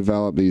money to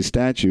develop these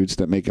statutes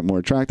that make it more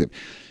attractive.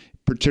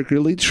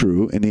 Particularly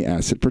true in the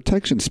asset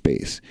protection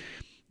space.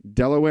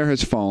 Delaware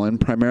has fallen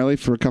primarily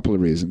for a couple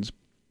of reasons.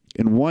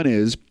 And one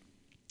is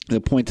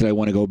the point that I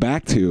want to go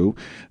back to,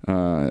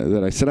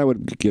 that I said I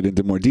would get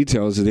into more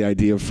details, is the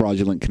idea of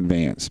fraudulent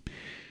conveyance.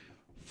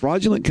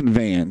 Fraudulent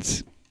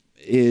conveyance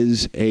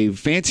is a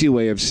fancy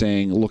way of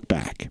saying look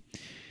back.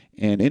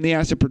 And in the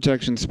asset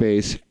protection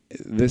space,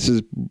 this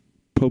is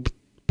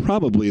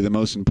probably the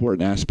most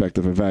important aspect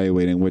of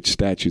evaluating which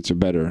statutes are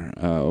better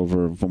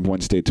from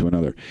one state to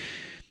another.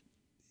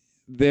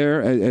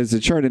 There, as the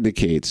chart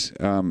indicates,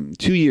 2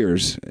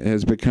 years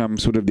has become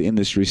sort of the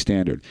industry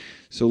standard.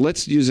 So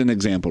let's use an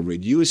example,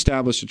 Reed. You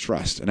establish a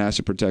trust, an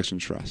asset protection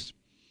trust.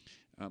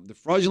 The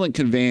fraudulent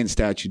conveyance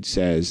statute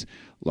says,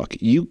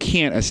 look, you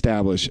can't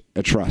establish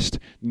a trust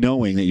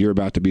knowing that you're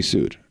about to be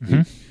sued.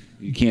 Mm-hmm.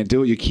 You can't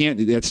do it. You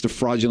can't. That's the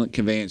fraudulent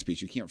conveyance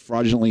piece. You can't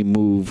fraudulently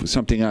move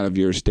something out of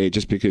your estate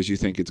just because you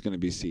think it's going to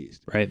be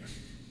seized. Right.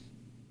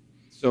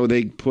 So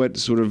they put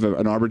sort of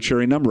an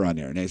arbitrary number on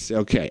there, and they say,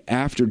 okay,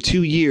 after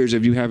 2 years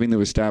of you having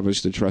to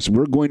establish the trust,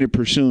 we're going to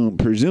presume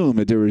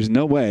that there is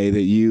no way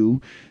that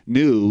you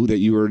knew that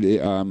you were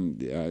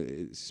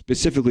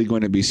specifically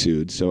going to be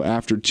sued. So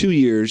after 2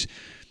 years,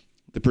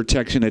 the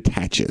protection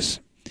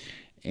attaches.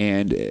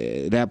 And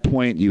at that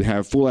point, you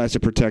have full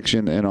asset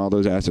protection, and all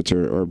those assets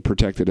are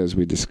protected, as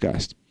we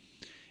discussed.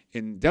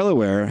 In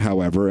Delaware,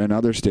 however, and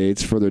other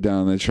states further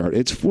down the chart,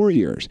 it's 4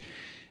 years.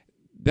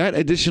 That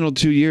additional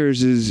 2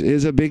 years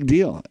is a big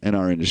deal in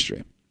our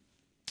industry.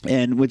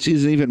 And which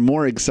is even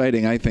more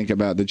exciting, I think,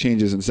 about the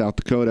changes in South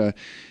Dakota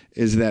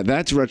is that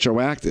that's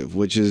retroactive,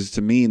 which is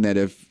to mean that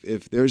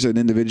if there's an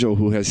individual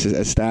who has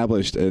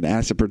established an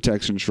asset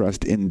protection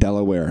trust in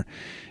Delaware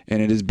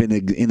and it has been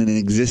in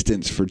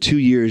existence for 2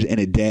 years and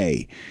a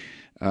day,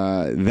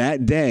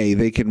 that day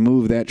they can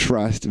move that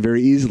trust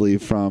very easily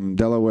from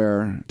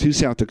Delaware to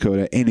South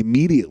Dakota and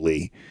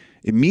immediately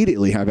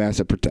have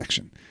asset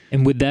protection.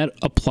 And would that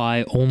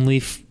apply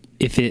only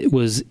if it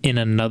was in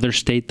another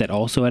state that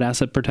also had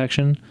asset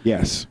protection?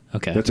 Yes.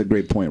 Okay. That's a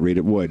great point, Reed.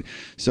 It would.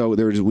 So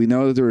we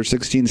know that there are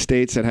 16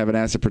 states that have an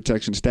asset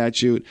protection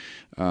statute.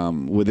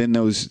 Within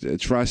those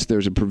trusts,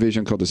 there's a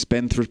provision called the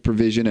spendthrift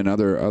provision and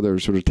other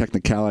sort of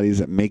technicalities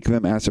that make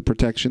them asset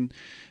protection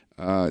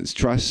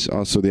trusts,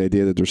 also the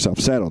idea that they're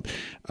self-settled.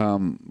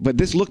 But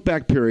this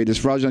look-back period, this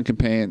fraudulent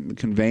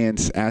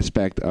conveyance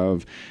aspect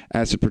of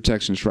asset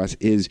protection trust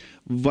is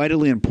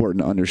vitally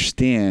important to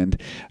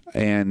understand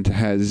and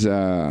has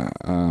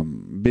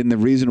been the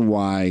reason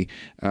why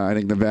I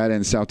think Nevada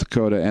and South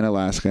Dakota and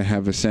Alaska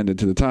have ascended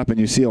to the top. And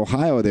you see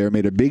Ohio there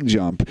made a big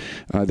jump.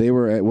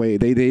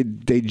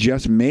 They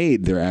just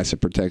made their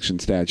asset protection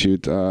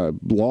statute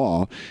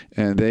law,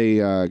 and they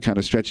kind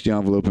of stretched the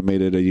envelope and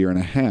made it a year and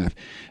a half.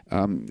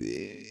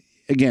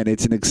 Again,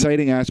 it's an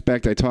exciting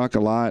aspect. I talk a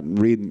lot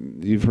and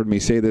read. You've heard me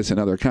say this in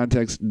other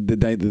contexts.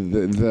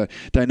 The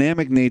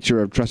dynamic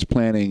nature of trust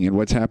planning and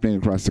what's happening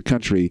across the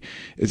country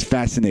is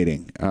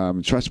fascinating.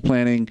 Trust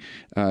planning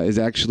is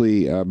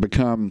actually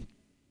become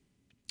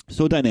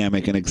so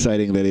dynamic and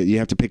exciting that you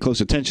have to pay close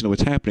attention to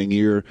what's happening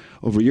year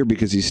over year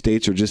because these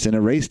states are just in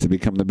a race to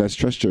become the best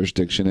trust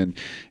jurisdiction.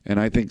 And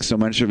I think so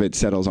much of it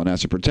settles on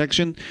asset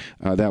protection.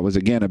 That was,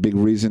 again, a big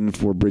reason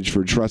for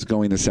Bridgeford Trust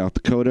going to South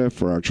Dakota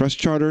for our trust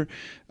charter.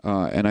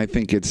 And I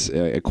think it's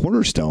a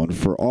cornerstone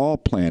for all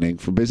planning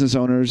for business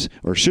owners,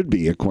 or should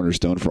be a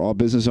cornerstone for all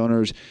business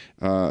owners,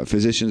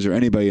 physicians, or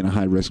anybody in a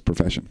high-risk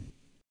profession.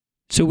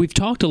 So we've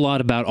talked a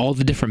lot about all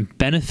the different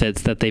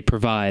benefits that they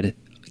provide.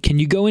 Can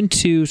you go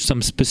into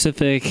some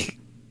specific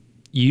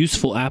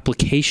useful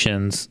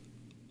applications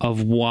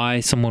of why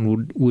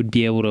someone would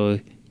be able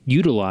to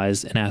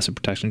utilize an asset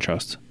protection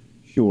trust?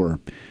 Sure.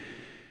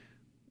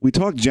 We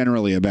talk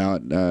generally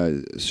about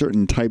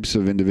certain types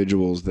of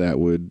individuals that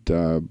would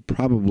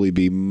probably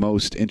be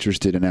most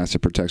interested in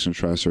asset protection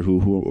trusts, or who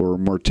are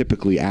more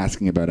typically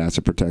asking about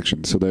asset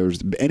protection. So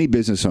there's any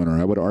business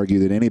owner. I would argue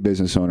that any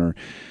business owner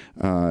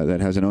that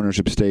has an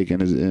ownership stake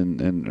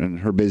in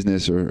her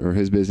business or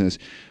his business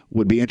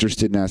would be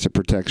interested in asset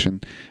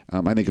protection.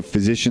 I think of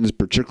physicians,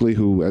 particularly,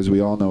 who, as we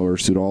all know, are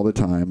sued all the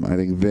time. I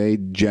think they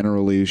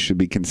generally should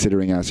be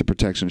considering asset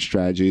protection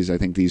strategies. I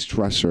think these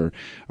trusts are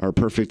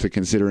perfect to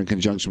consider in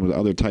conjunction with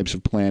other types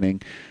of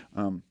planning.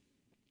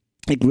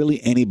 I think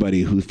really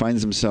anybody who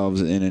finds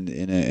themselves in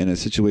a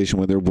situation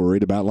where they're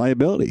worried about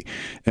liability,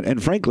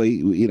 and frankly,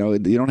 you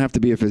don't have to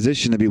be a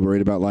physician to be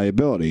worried about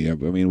liability. I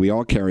mean, we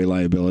all carry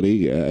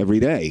liability every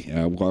day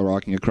while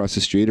walking across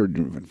the street, or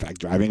in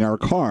fact driving our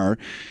car.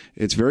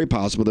 It's very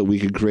possible that we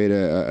could create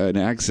an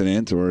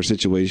accident or a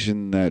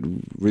situation that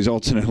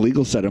results in a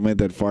legal settlement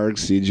that far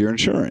exceeds your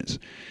insurance.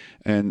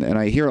 And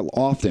I hear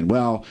often,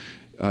 well,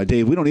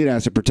 Dave, we don't need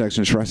asset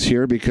protection trusts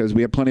here because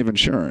we have plenty of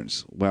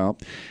insurance. Well,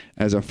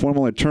 as a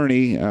formal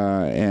attorney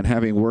and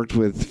having worked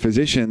with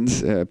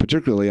physicians,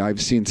 particularly,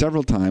 I've seen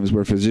several times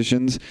where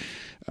physicians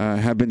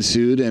have been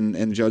sued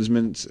and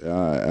judgments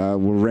were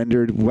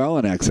rendered well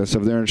in excess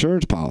of their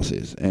insurance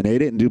policies. And they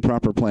didn't do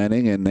proper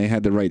planning, and they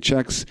had to write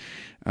checks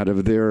out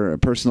of their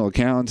personal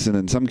accounts, and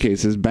in some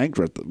cases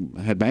bankrupt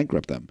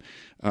them.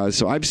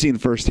 So I've seen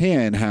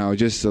firsthand how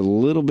just a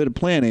little bit of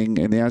planning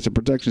in the asset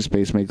protection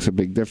space makes a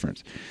big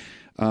difference.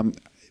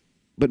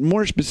 But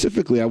more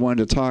specifically, I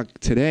wanted to talk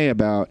today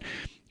about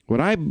what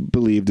I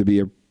believe to be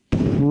a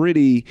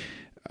pretty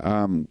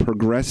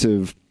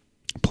progressive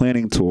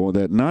planning tool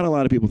that not a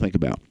lot of people think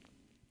about.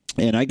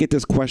 And I get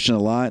this question a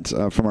lot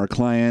from our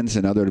clients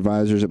and other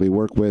advisors that we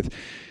work with,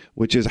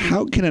 which is,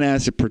 how can an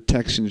asset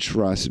protection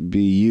trust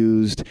be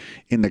used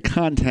in the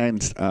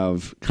context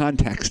of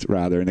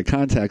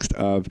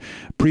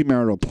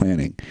premarital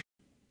planning?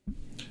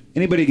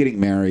 Anybody getting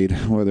married,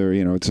 whether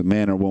it's a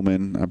man or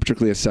woman,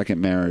 particularly a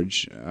second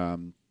marriage,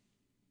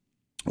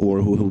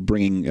 or who are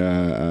bringing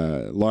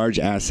large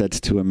assets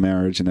to a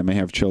marriage and they may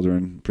have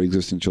children,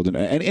 pre-existing children,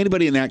 and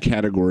anybody in that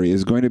category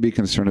is going to be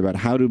concerned about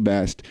how to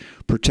best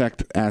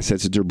protect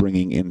assets that they're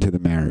bringing into the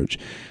marriage.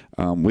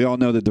 We all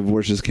know that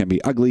divorces can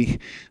be ugly,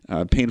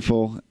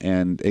 painful,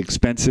 and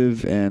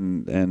expensive,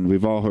 and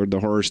we've all heard the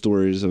horror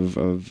stories of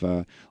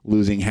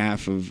losing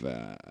half of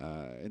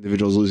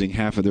individuals losing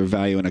half of their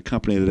value in a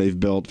company that they've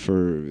built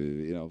for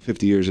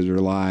 50 years of their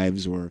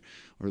lives, or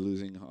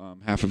losing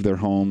half of their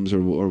homes,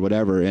 or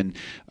whatever. And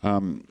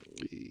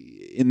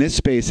in this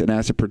space, an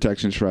asset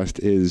protection trust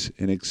is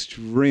an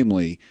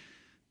extremely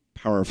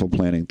powerful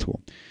planning tool.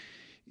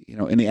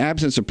 In the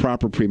absence of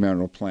proper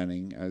premarital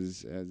planning,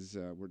 as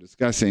we're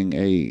discussing,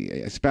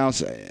 a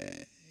spouse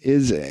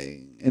is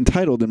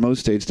entitled in most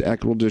states to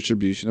equitable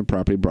distribution of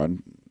property brought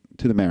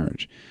to the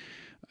marriage.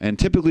 And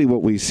typically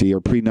what we see are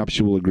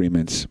prenuptial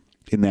agreements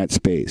in that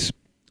space.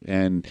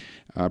 And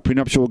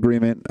prenuptial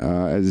agreement,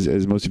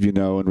 as most of you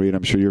know and read,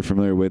 I'm sure you're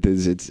familiar with,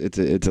 is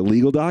it's a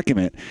legal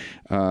document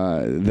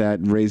that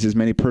raises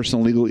many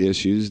personal legal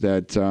issues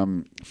that,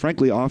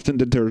 frankly, often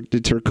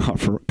deter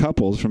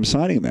couples from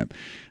signing them.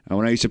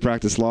 When I used to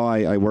practice law,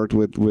 I worked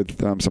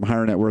with some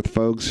higher net worth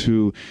folks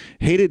who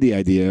hated the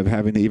idea of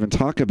having to even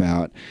talk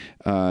about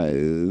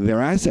their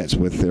assets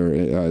with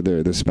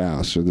their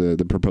spouse or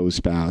the proposed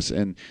spouse,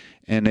 and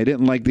they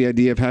didn't like the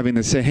idea of having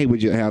to say, hey,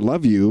 I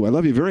love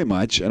you very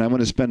much, and I want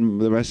to spend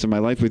the rest of my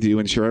life with you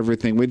and share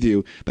everything with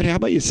you, but how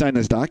about you sign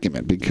this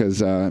document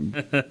because I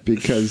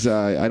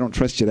don't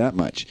trust you that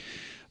much.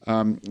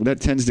 That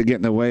tends to get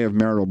in the way of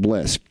marital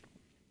bliss.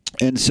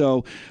 And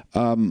so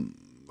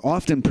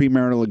often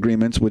premarital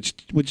agreements, which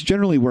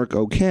generally work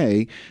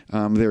okay,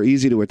 they're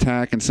easy to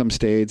attack in some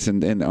states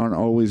and aren't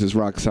always as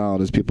rock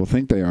solid as people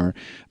think they are.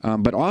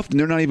 But often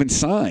they're not even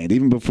signed,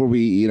 even before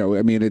we,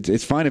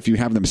 it's fine if you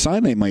have them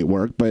signed, they might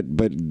work, but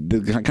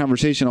the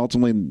conversation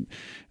ultimately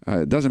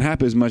doesn't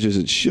happen as much as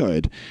it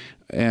should.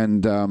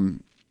 And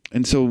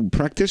so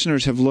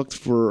practitioners have looked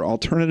for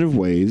alternative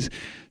ways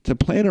to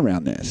plan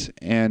around this.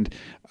 And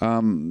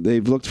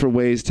they've looked for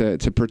ways to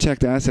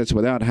protect assets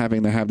without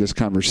having to have this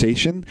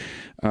conversation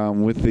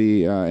with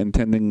the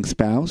intending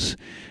spouse.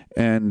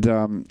 And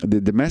the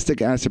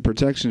Domestic Asset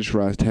Protection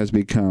Trust has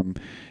become,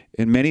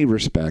 in many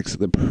respects,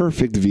 the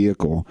perfect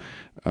vehicle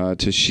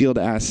to shield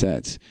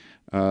assets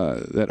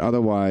that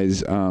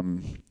otherwise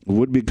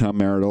would become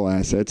marital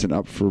assets and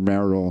up for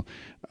marital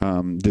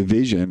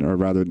division, or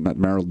rather not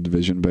marital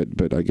division,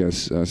 but I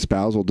guess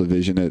spousal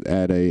division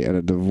at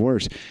a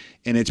divorce.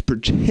 And it's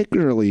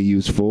particularly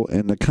useful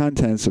in the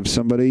context of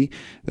somebody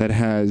that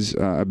has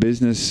a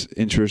business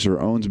interest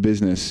or owns a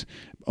business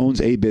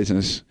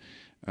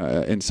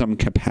in some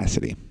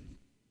capacity.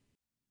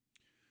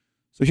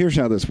 So here's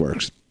how this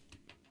works.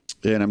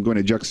 And I'm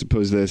going to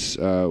juxtapose this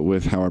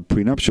with how a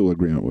prenuptial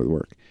agreement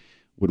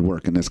would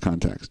work in this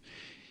context.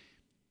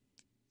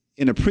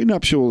 In a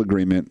prenuptial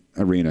agreement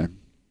arena,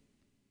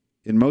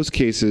 in most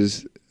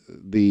cases,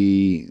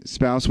 the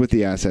spouse with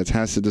the assets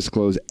has to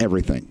disclose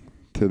everything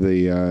to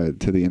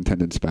the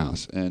intended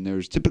spouse, and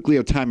there's typically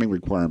a timing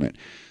requirement.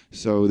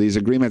 So these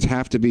agreements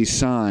have to be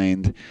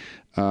signed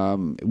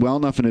well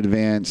enough in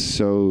advance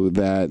so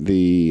that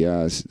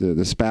the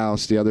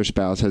spouse, the other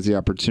spouse, has the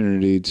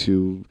opportunity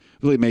to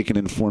really make an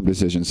informed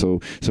decision. So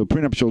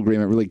prenuptial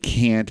agreement really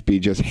can't be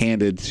just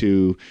handed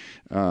to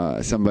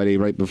somebody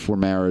right before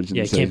marriage. And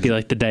it can't be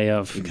like the day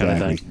of kind of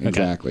thing. Okay.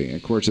 Exactly.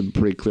 And courts are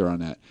pretty clear on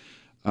that.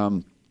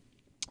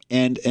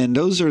 And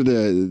those are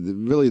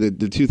really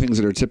the two things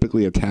that are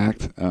typically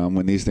attacked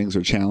when these things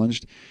are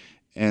challenged.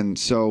 And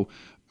so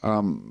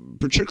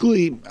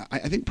particularly, I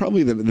think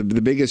probably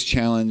the biggest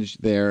challenge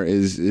there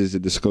is a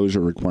disclosure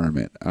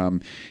requirement.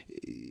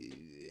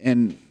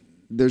 And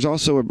there's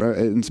also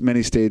in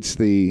many states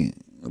the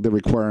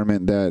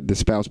requirement that the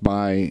spouse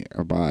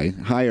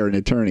hire an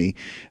attorney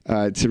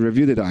to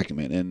review the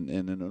document,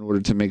 and in order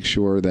to make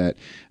sure that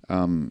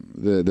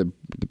the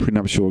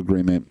prenuptial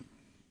agreement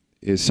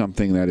is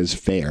something that is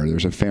fair.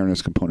 There's a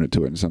fairness component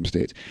to it in some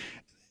states.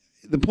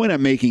 The point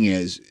I'm making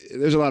is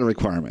there's a lot of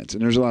requirements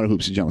and there's a lot of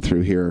hoops to jump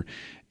through here,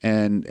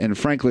 and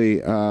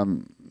frankly,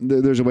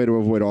 there's a way to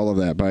avoid all of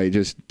that by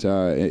just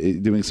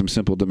doing some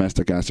simple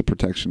domestic asset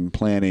protection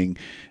planning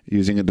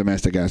using a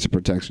domestic asset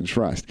protection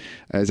trust.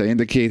 As I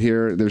indicate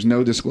here, there's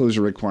no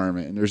disclosure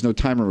requirement and there's no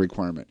timer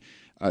requirement.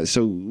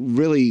 So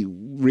really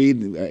we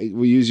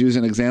use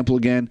an example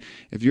again.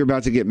 If you're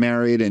about to get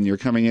married and you're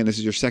coming in, this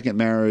is your second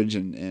marriage,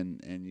 and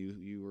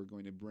you are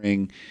going to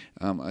bring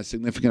a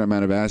significant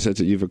amount of assets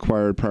that you've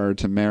acquired prior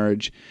to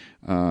marriage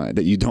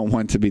that you don't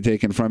want to be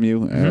taken from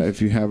you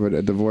if you have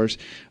a divorce,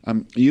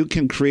 you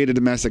can create a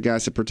domestic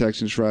asset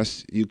protection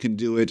trust. You can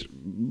do it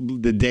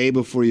the day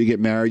before you get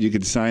married. You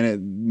can sign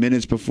it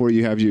minutes before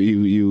you have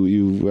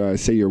you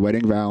say your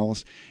wedding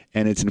vows,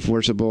 and it's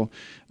enforceable.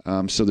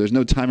 So there's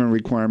no timing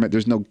requirement.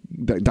 There's no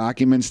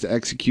documents to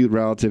execute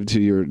relative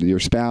to your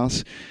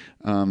spouse.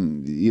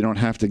 You don't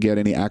have to get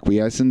any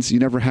acquiescence. You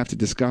never have to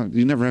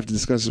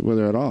discuss it with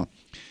her at all.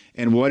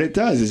 And what it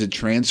does is it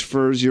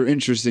transfers your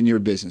interest in your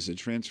business. It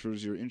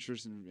transfers your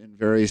interest in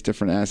various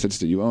different assets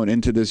that you own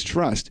into this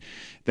trust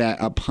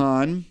that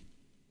upon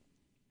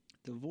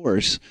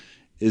divorce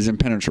is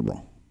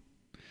impenetrable.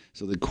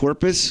 So the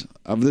corpus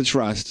of the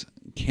trust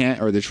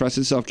the trust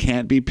itself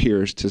can't be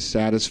pierced to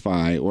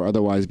satisfy or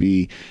otherwise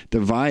be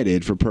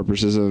divided for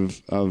purposes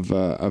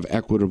of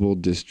equitable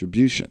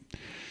distribution.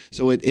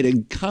 So it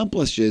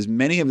accomplishes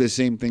many of the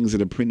same things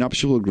that a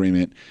prenuptial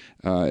agreement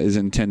is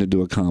intended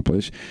to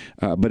accomplish,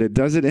 but it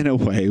does it in a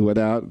way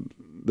without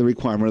the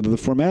requirement of the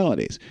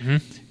formalities.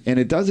 And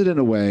it does it in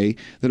a way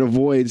that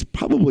avoids,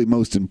 probably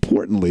most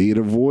importantly, it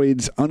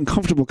avoids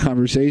uncomfortable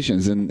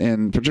conversations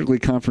and particularly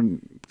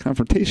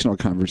confrontational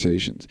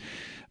conversations.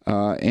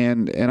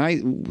 And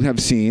I have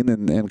seen,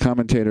 and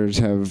commentators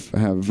have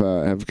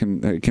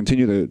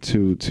continued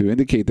to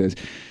indicate this,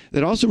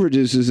 that also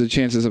reduces the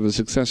chances of a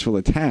successful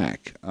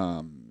attack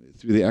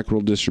through the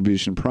equitable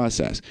distribution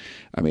process.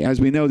 I mean,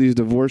 as we know, these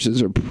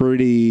divorces are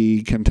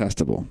pretty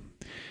contestable.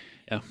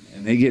 Yeah.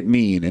 And they get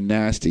mean and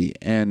nasty.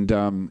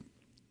 And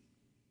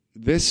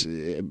this,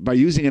 by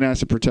using an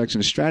asset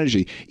protection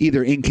strategy,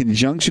 either in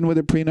conjunction with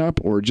a prenup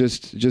or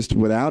just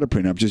without a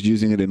prenup, just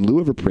using it in lieu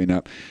of a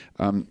prenup,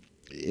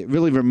 it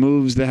really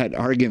removes that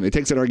argument. It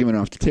takes that argument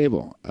off the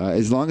table.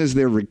 As long as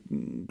they're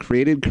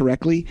created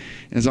correctly,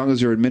 and as long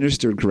as they're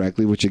administered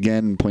correctly, which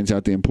again points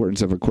out the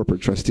importance of a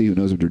corporate trustee who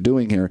knows what they're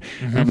doing here,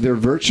 they're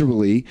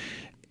virtually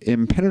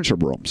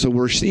impenetrable. So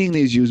we're seeing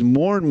these used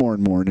more and more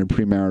and more in a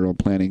premarital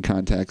planning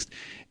context.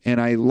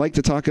 And I like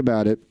to talk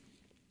about it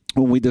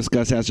when we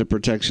discuss asset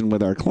protection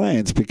with our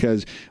clients,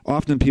 because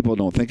often people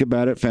don't think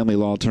about it. Family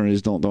law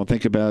attorneys don't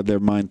think about it. Their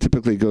mind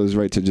typically goes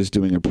right to just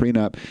doing a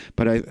prenup.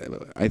 But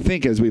I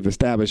think, as we've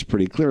established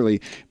pretty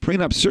clearly,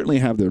 prenups certainly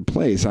have their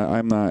place.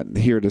 I'm not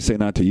here to say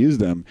not to use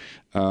them.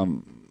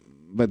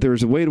 But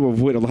there's a way to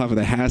avoid a lot of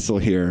the hassle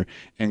here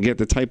and get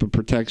the type of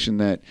protection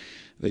that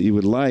you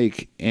would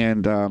like.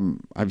 And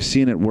I've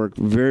seen it work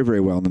very, very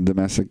well in the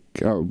domestic,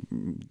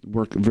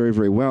 work very,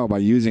 very well by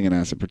using an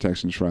asset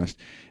protection trust.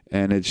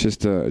 And it's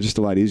just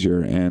a lot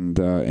easier,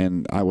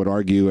 and I would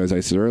argue, as I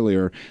said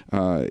earlier,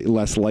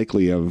 less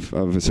likely of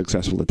a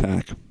successful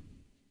attack.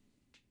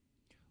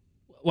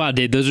 Wow,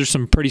 Dave, those are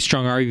some pretty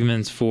strong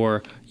arguments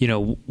for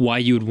why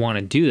you would want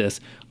to do this.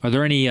 Are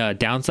there any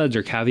downsides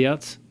or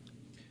caveats?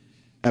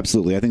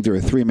 Absolutely. I think there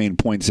are three main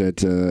points that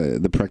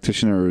the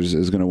practitioner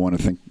is going to want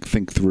to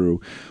think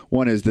through.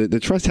 One is that the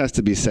trust has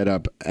to be set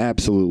up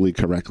absolutely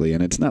correctly,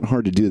 and it's not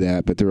hard to do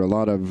that, but there are a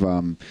lot of,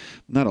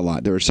 not a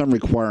lot, there are some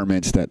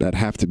requirements that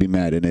have to be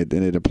met, and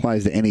it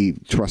applies to any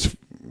trust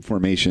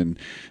formation,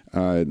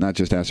 not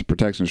just asset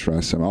protection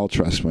trusts. All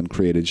trusts, when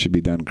created, should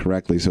be done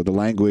correctly. So the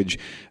language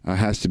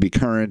has to be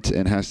current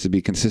and has to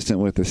be consistent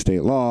with the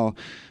state law.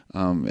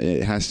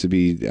 It has to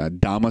be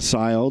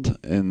domiciled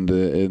in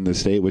the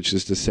state, which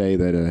is to say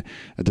that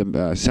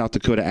a South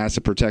Dakota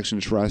Asset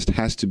Protection Trust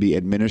has to be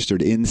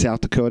administered in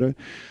South Dakota.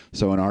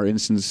 So in our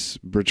instance,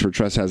 Bridgeford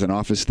Trust has an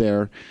office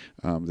there.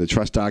 The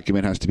trust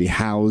document has to be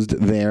housed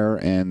there,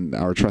 and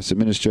our trust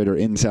administrator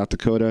in South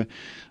Dakota.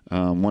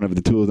 One of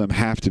the two of them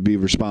have to be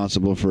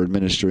responsible for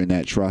administering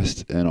that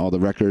trust, and all the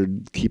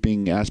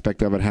record-keeping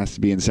aspect of it has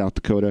to be in South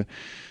Dakota.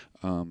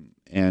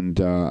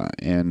 So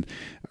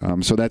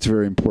that's a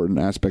very important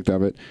aspect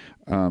of it.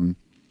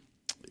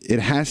 It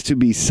has to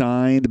be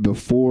signed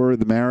before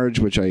the marriage,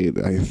 which I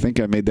think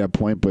I made that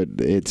point, but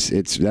that's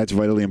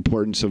vitally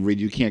important. So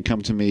Reed, you can't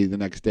come to me the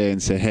next day and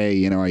say,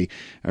 hey, I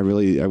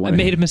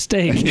made a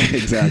mistake.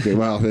 Exactly.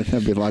 Well,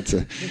 there'll be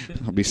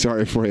I'll be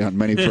sorry for you on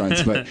many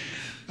fronts, but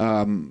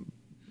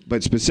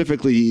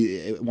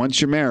specifically,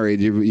 once you're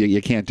married,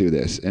 you can't do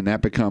this, and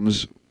that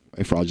becomes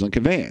a fraudulent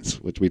conveyance,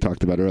 which we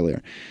talked about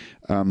earlier.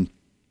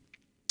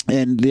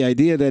 And the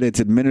idea that it's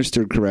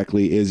administered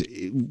correctly is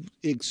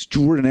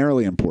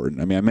extraordinarily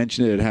important. I mean, I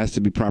mentioned it has to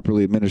be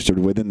properly administered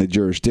within the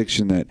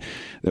jurisdiction that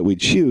we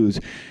choose,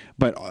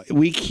 but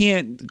we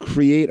can't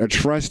create a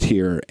trust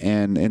here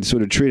and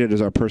sort of treat it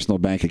as our personal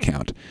bank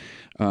account.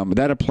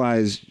 That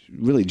applies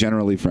really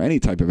generally for any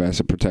type of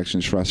asset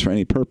protection trust for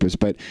any purpose,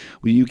 but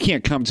you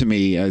can't come to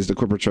me as the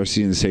corporate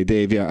trustee and say,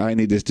 Dave, yeah, I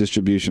need this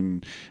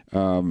distribution,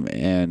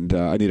 and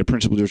I need a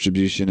principal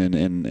distribution,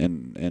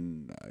 and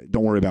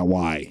don't worry about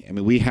why. I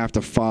mean, we have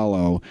to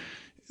follow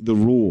the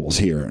rules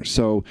here.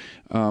 So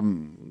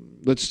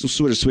let's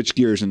sort of switch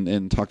gears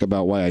and talk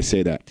about why I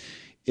say that.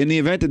 In the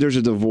event that there's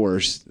a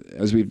divorce,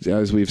 as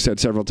we've said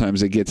several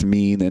times, it gets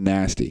mean and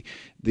nasty.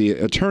 The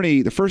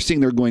attorney, the first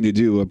thing they're going to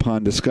do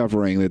upon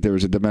discovering that there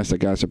is a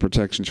domestic asset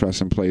protection trust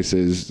in place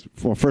is,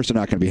 well, first they're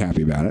not going to be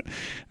happy about it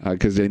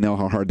because they know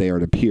how hard they are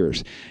to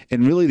pierce.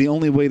 And really the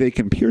only way they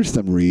can pierce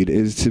them, Reed,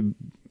 is to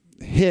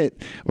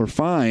hit or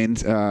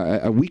find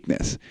a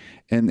weakness.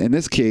 And in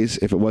this case,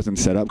 if it wasn't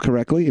set up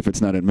correctly, if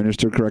it's not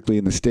administered correctly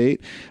in the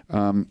state,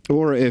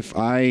 or if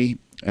I,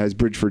 as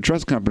Bridgeford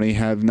Trust Company,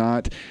 have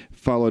not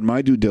followed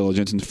my due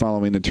diligence in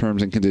following the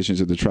terms and conditions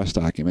of the trust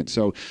document.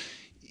 So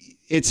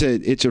it's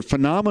a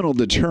phenomenal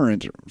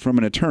deterrent from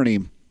an attorney.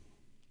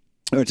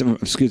 It's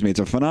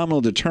a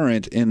phenomenal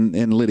deterrent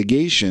in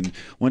litigation.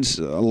 Once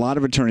a lot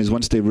of attorneys,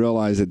 once they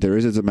realize that there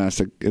is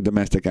a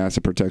domestic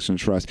asset protection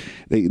trust,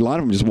 a lot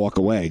of them just walk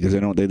away because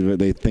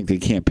they think they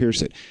can't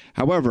pierce it.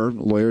 However,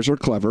 lawyers are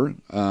clever,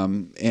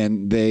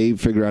 and they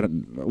figure out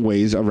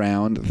ways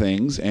around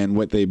things. And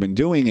what they've been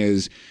doing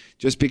is,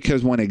 just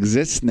because one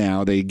exists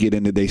now,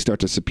 they start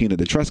to subpoena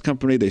the trust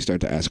company, they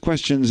start to ask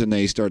questions, and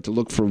they start to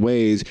look for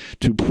ways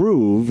to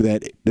prove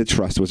that the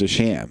trust was a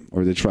sham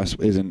or the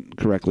trust isn't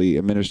correctly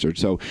administered.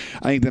 So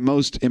I think the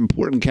most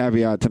important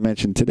caveat to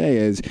mention today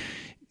is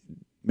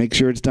make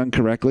sure it's done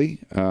correctly.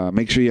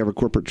 Make sure you have a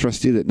corporate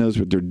trustee that knows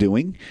what they're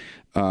doing.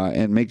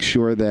 And make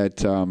sure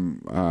that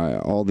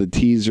all the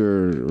T's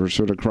are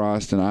sort of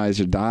crossed and I's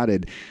are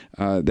dotted.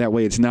 That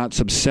way it's not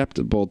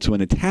susceptible to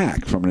an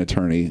attack from an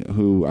attorney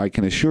who, I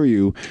can assure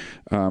you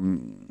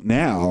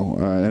now,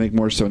 I think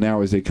more so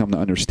now as they come to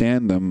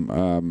understand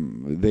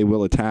them, they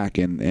will attack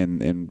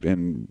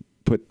and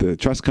put the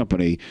trust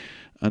company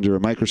under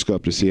a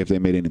microscope to see if they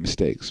made any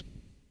mistakes.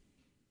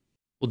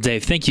 Well,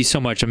 Dave, thank you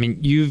so much. I mean,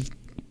 you've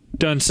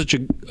done such a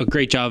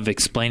great job of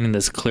explaining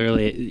this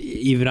clearly.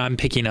 Even I'm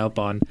picking up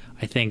on,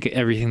 I think,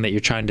 everything that you're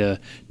trying to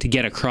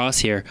get across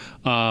here.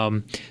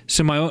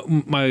 So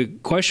my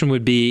question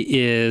would be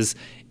is,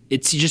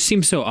 it just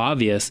seems so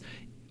obvious.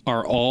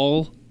 Are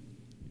all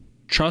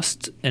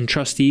trusts and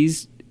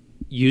trustees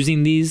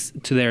using these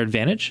to their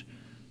advantage?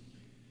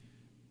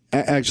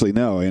 Actually,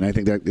 no. And I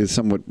think that is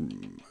somewhat,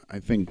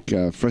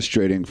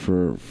 frustrating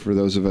for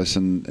those of us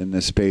in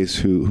this space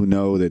who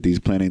know that these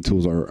planning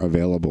tools are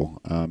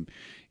available.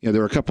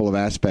 There are a couple of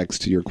aspects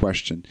to your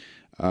question.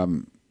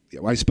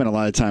 I spent a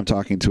lot of time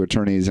talking to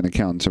attorneys and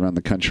accountants around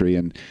the country,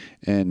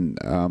 and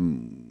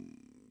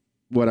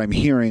what I'm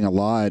hearing a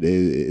lot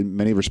in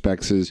many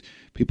respects is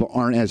people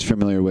aren't as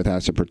familiar with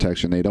asset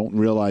protection. They don't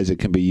realize it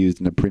can be used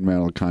in a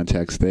premarital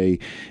context.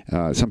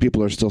 Some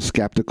people are still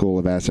skeptical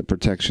of asset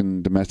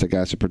protection, domestic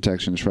asset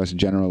protection trust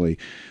generally.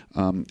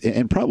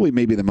 And probably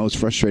maybe the most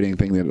frustrating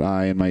thing that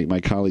I and my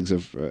colleagues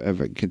have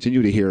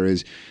continued to hear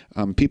is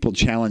people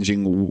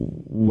challenging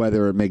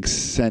whether it makes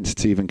sense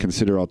to even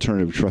consider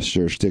alternative trust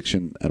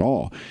jurisdiction at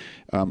all.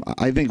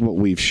 I think what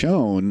we've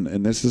shown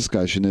in this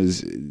discussion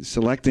is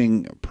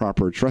selecting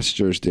proper trust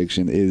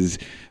jurisdiction is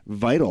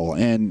vital.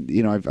 And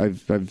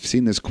I've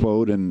seen this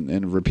quote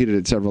and repeated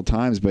it several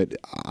times, but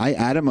I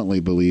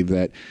adamantly believe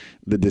that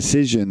the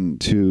decision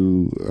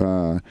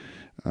to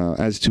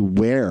as to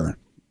where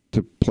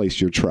to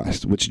place your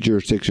trust, which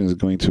jurisdiction is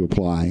going to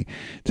apply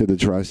to the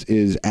trust,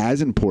 is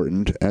as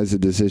important as the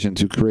decision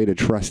to create a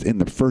trust in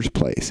the first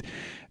place.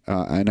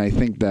 And I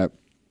think that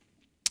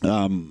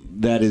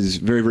that is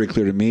very, very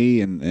clear to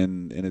me,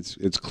 and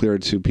it's clear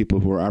to people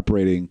who are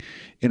operating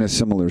in a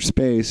similar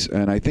space.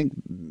 And I think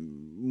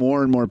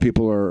more and more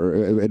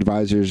people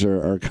advisors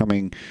are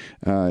coming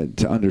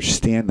to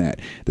understand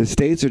that. The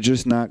states are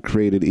just not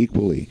created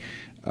equally.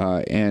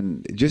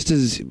 And just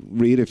as,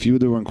 Reed, if you were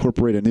to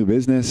incorporate a new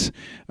business,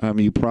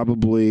 you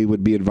probably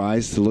would be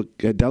advised to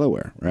look at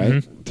Delaware, right?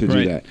 Mm-hmm. To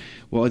do that.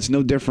 Well, it's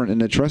no different in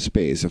the trust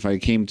space. If I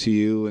came to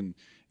you and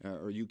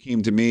or you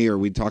came to me, or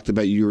we talked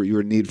about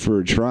your need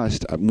for a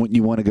trust, wouldn't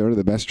you want to go to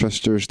the best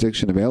trust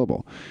jurisdiction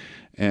available?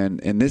 And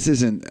this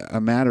isn't a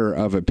matter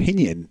of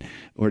opinion,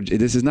 or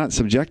this is not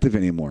subjective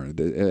anymore.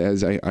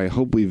 As I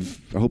hope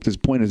this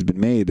point has been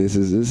made. This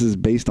is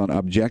based on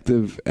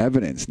objective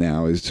evidence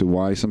now as to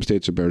why some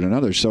states are better than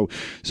others. So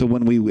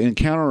when we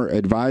encounter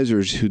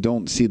advisors who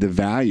don't see the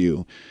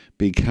value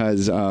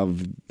because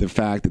of the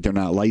fact that they're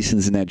not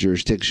licensed in that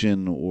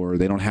jurisdiction, or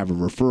they don't have a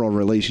referral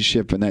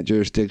relationship in that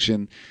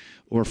jurisdiction,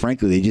 or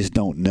frankly, they just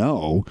don't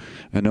know.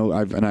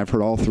 I've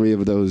heard all three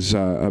of those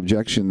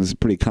objections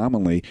pretty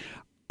commonly.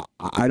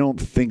 I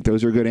don't think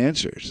those are good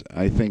answers.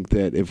 I think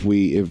that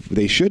if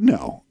they should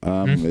know,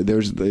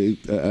 there's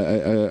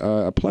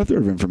a plethora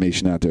of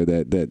information out there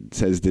that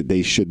says that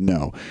they should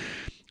know.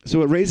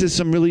 So it raises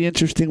some really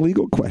interesting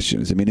legal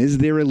questions. I mean, is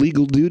there a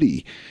legal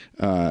duty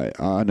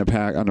on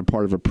the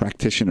part of a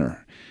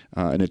practitioner,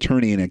 an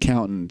attorney, an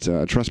accountant,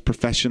 a trust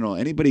professional,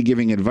 anybody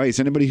giving advice,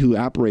 anybody who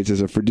operates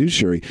as a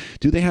fiduciary?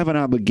 Do they have an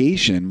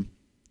obligation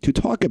to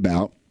talk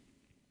about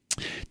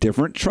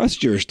different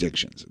trust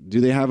jurisdictions?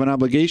 Do they have an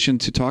obligation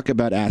to talk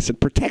about asset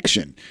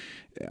protection?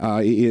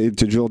 To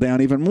drill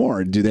down even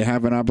more, do they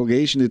have an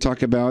obligation to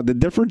talk about the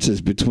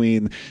differences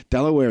between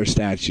Delaware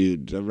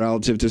statute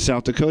relative to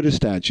South Dakota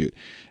statute?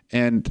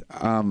 And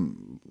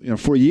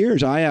for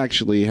years, I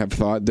actually have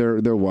thought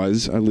there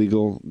was a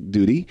legal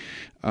duty.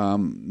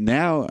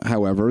 Now,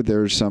 however,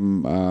 there's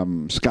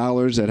some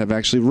scholars that have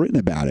actually written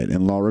about it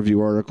in law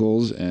review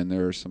articles, and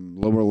there are some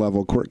lower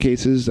level court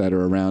cases that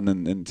are around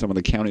in some of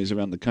the counties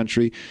around the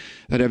country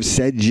that have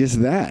said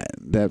just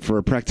that for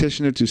a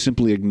practitioner to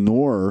simply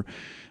ignore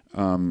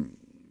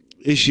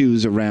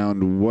issues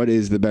around what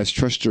is the best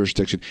trust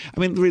jurisdiction. I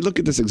mean, look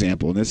at this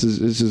example, and this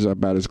is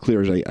about as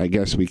clear as I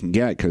guess we can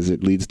get, because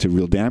it leads to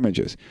real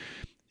damages.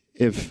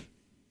 If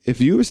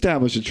you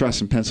establish a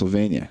trust in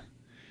Pennsylvania,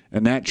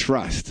 and that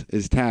trust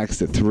is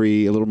taxed at a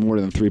little more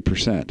than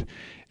 3%,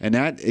 and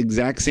that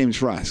exact same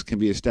trust can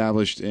be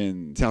established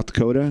in South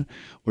Dakota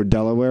or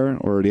Delaware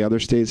or the other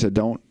states that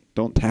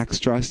don't tax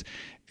trust,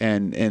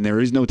 and there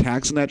is no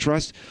tax on that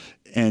trust,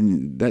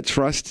 and that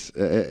trust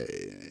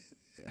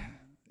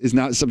is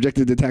not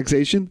subjected to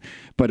taxation,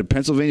 but a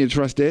Pennsylvania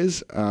trust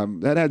is,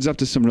 that adds up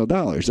to some real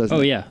dollars, doesn't it?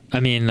 Oh, yeah. I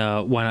mean,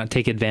 why not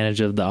take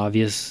advantage of the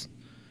obvious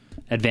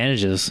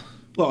advantages?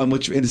 Well,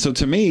 and so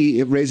to me,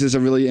 it raises a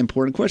really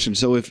important question.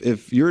 So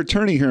if your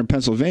attorney here in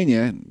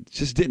Pennsylvania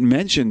just didn't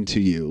mention to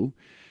you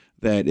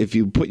that if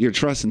you put your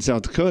trust in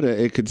South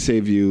Dakota, it could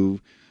save you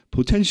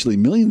potentially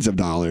millions of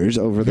dollars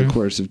over the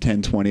course of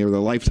 10, 20, or the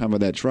lifetime of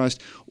that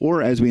trust,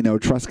 or as we know,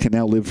 trust can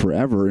now live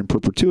forever in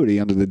perpetuity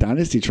under the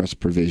dynasty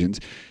trust provisions,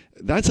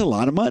 that's a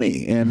lot of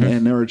money, and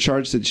there are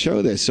charts that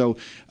show this. So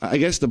I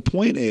guess the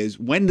point is,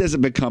 when does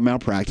it become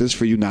malpractice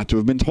for you not to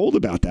have been told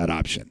about that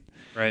option?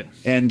 Right.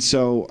 And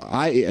so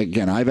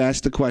I've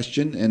asked the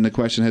question, and the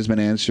question has been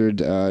answered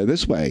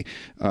this way.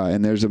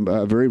 And there's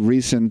a very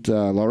recent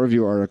law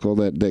review article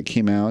that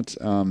came out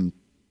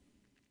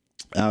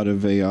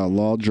of a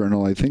law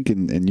journal, I think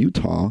in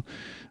Utah,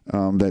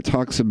 that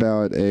talks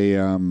about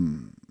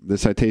the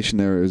citation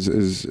there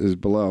is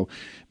below,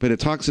 but it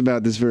talks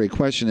about this very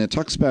question. It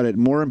talks about it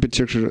more in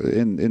particular,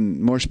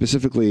 in more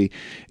specifically,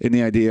 in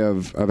the idea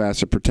of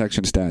asset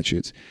protection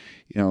statutes.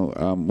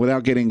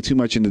 Without getting too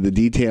much into the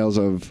details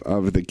of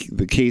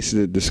the case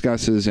that it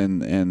discusses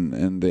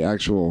and the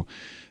actual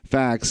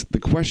facts, the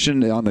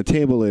question on the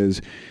table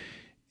is,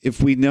 if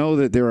we know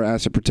that there are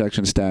asset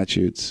protection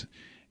statutes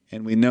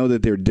and we know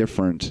that they're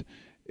different,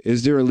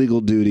 is there a legal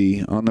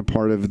duty on the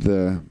part of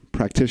the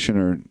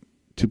practitioner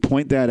to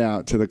point that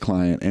out to the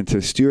client and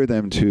to steer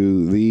them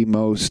to the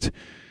most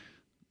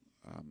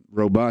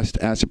robust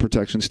asset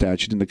protection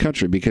statute in the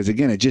country? Because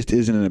again, it just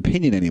isn't an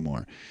opinion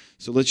anymore.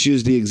 So let's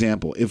use the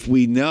example. If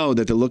we know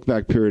that the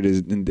look-back period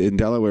is in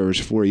Delaware is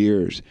 4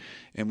 years,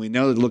 and we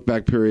know that the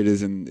look-back period is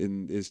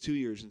 2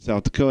 years in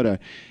South Dakota,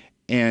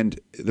 and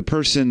the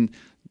person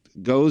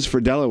goes for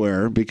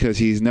Delaware because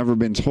he's never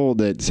been told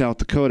that South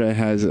Dakota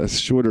has a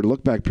shorter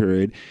look-back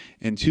period,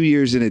 and 2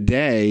 years in a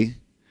day,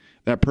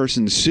 that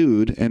person's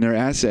sued and their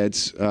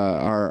assets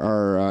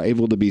are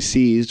able to be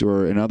seized,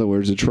 or in other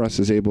words, the trust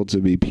is able to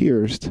be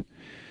pierced.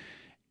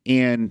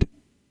 And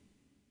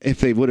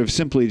if they would have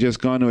simply just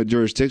gone to a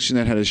jurisdiction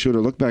that had a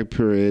shorter look-back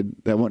period,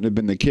 that wouldn't have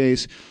been the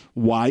case.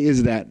 Why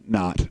is that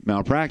not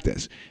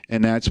malpractice?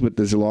 And that's what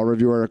this law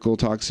review article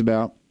talks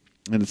about,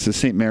 and it's the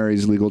St.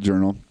 Mary's Legal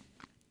Journal.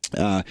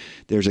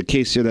 There's a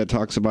case here that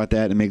talks about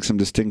that and makes some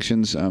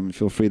distinctions.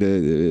 Feel free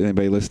to,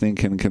 anybody listening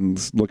can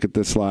look at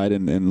this slide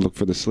and look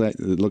for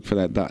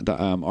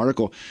that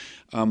article.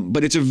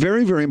 But it's a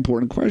very, very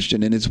important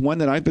question, and it's one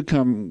that I've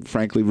become,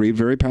 frankly, Reed,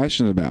 very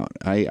passionate about.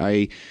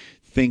 I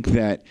think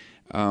that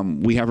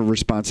we have a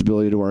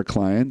responsibility to our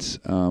clients.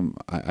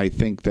 I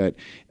think that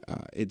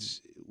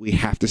we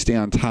have to stay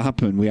on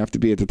top, and we have to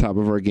be at the top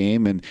of our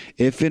game. And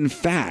if in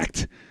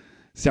fact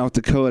South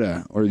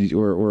Dakota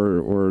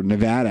or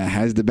Nevada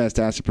has the best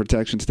asset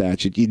protection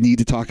statute, you need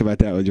to talk about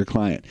that with your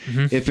client.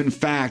 If in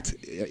fact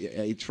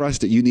a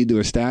trust that you need to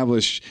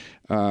establish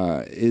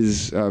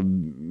is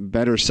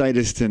better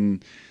situs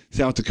than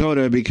South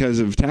Dakota because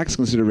of tax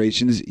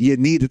considerations, you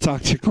need to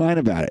talk to your client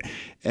about it.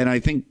 And I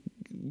think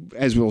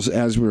as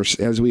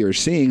we are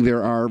seeing,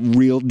 there are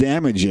real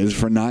damages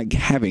for not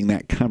having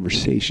that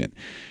conversation.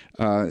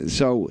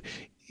 So,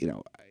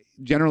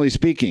 generally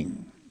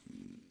speaking,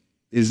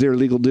 is there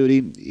legal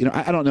duty?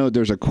 I don't know if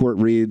there's a court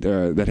read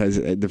that has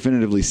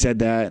definitively said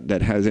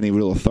that has any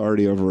real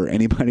authority over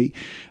anybody.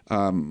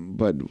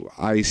 But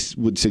I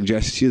would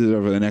suggest to you that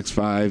over the next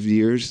 5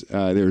 years,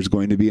 there's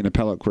going to be an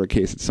appellate court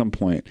case at some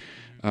point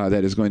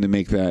that is going to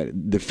make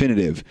that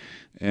definitive.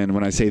 And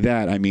when I say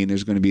that, I mean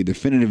there's going to be a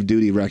definitive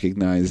duty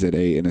recognized that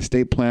an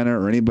estate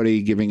planner or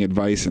anybody giving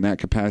advice in that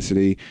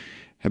capacity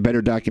had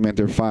better document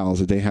their files,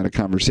 that they had a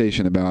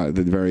conversation about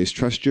the various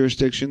trust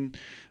jurisdiction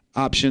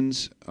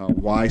options,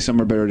 why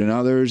some are better than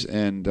others,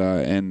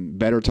 and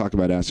better talk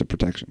about asset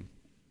protection.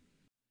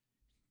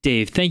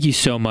 Dave, thank you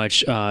so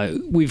much.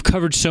 We've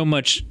covered so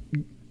much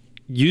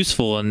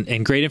useful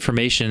and great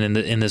information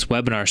in this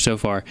webinar so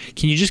far.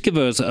 Can you just give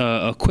us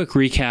a quick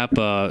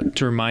recap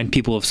to remind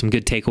people of some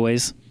good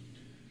takeaways?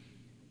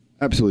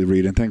 Absolutely,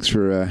 Reed, and thanks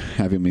for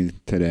having me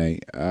today.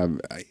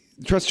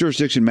 Trust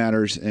jurisdiction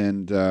matters,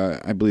 and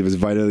I believe is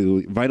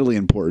vitally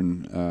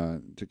important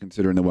to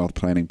consider in the wealth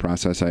planning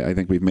process. I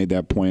think we've made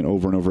that point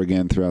over and over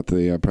again throughout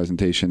the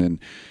presentation, and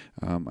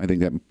I think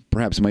that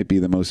perhaps might be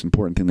the most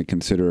important thing to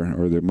consider,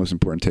 or the most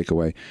important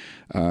takeaway.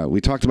 We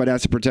talked about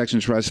asset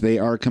protection trusts. They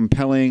are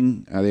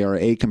compelling. They are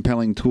a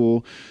compelling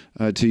tool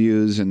to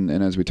use, and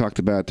as we talked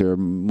about, there are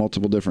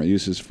multiple different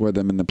uses for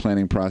them in the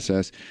planning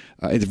process.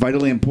 It's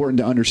vitally important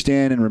to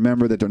understand and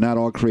remember that they're not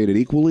all created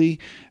equally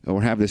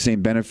or have the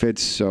same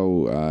benefits, so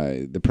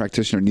the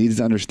practitioner needs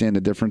to understand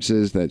the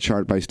differences. That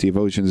chart by Steve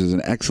Oceans is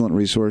an excellent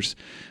resource,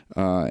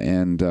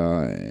 and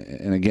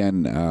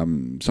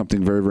again,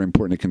 something very, very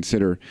important to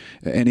consider,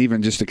 and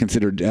even just to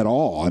consider at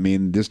all. I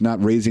mean, just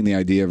not raising the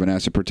idea of an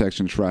asset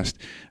protection trust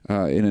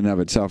in and of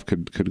itself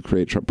could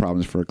create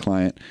problems for a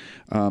client.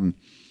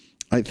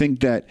 I think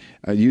that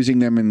using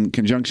them in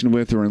conjunction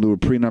with or in lieu of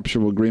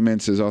prenuptial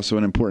agreements is also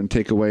an important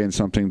takeaway and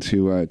something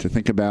to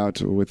think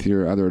about with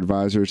your other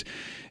advisors.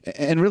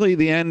 And really,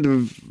 the end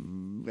of,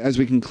 as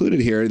we concluded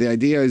here, the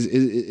idea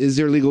is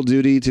there legal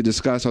duty to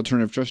discuss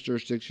alternative trust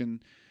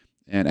jurisdiction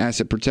and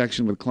asset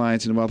protection with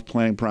clients in the wealth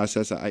planning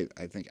process? I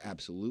think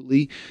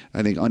absolutely.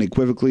 I think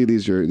unequivocally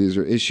these are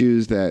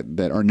issues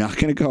that are not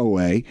going to go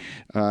away.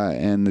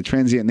 And the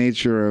transient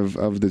nature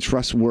of the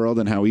trust world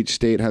and how each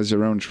state has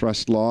their own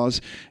trust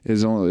laws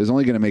is only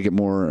going to make it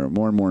more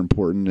and more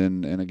important.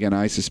 And again,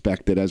 I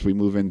suspect that as we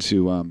move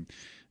into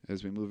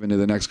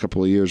the next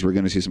couple of years, we're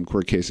going to see some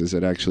court cases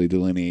that actually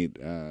delineate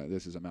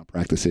this as a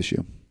malpractice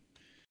issue.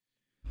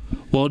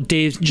 Well,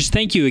 Dave, just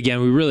thank you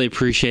again. We really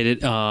appreciate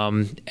it.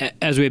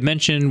 As we had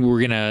mentioned, we're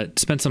going to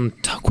spend some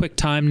quick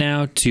time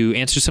now to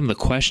answer some of the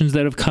questions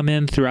that have come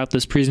in throughout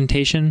this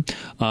presentation.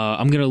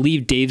 I'm going to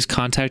leave Dave's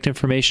contact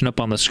information up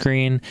on the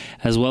screen,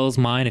 as well as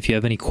mine. If you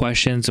have any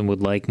questions and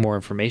would like more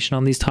information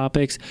on these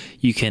topics,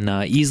 you can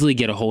easily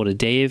get a hold of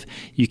Dave.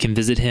 You can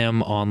visit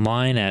him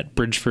online at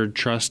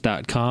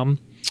bridgefordtrust.com.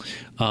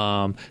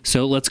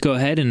 So let's go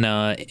ahead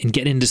and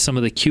get into some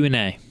of the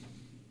Q&A.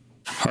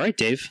 All right,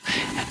 Dave.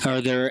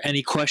 Are there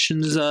any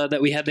questions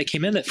that we had that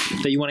came in that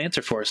you want to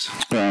answer for us?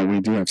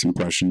 We do have some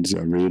questions,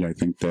 Reed. I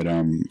think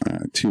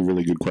that two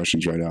really good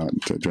questions right out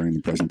during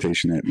the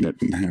presentation that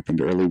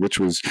happened early, which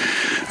was,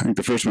 I think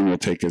the first one we'll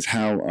take is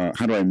how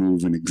do I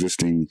move an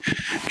existing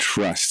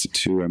trust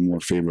to a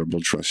more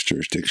favorable trust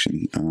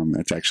jurisdiction?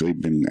 That's actually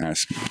been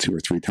asked 2 or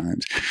 3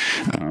 times.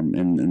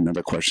 And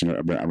another question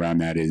around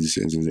that is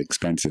it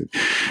expensive?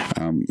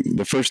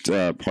 The first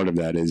part of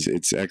that is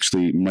it's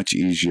actually much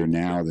easier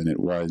now than it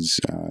was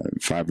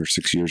 5 or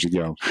 6 years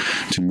ago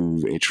to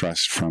move a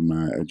trust from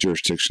a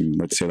jurisdiction,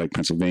 let's say like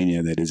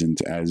Pennsylvania, that isn't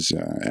as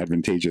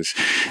advantageous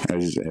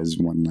as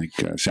one like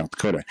South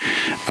Dakota.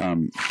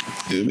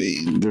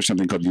 There's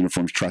something called the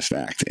Uniform Trust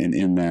Act, and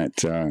in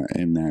that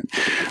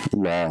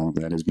law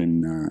that has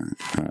been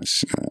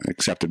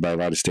accepted by a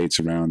lot of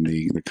states around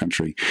the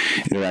country,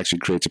 it actually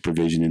creates a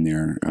provision in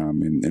there,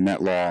 and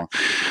that law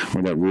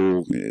or that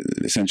rule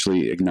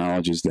essentially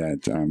acknowledges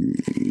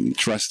that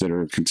trusts that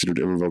are considered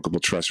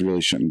irrevocable trusts really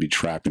shouldn't be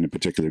trapped in a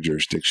particular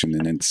jurisdiction,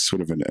 and it's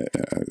sort of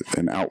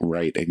an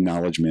outright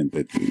acknowledgement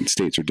that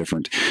states are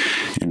different,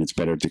 and it's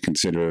better to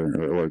consider,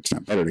 or it's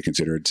not better to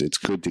consider, it's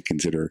good to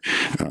consider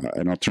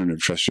an alternative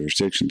trust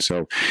jurisdiction.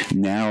 So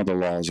now the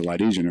law is a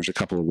lot easier, and there's a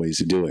couple of ways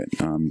to do it.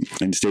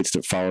 In states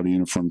that follow the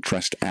Uniform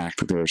Trust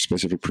Act, there are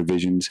specific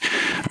provisions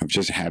of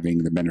just having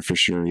the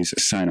beneficiaries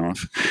sign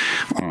off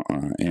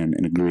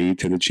and agree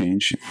to the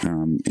change,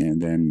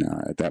 and then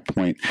at that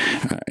point,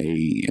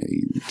 a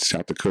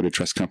South Dakota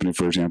trust company,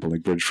 for example,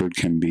 like Bridgeford,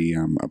 can be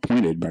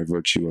appointed by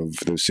virtue of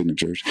those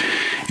signatures.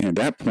 And at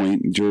that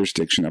point,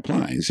 jurisdiction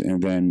applies.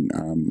 And then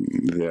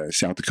the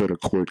South Dakota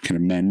court can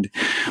amend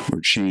or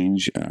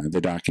change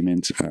the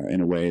document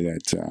in a way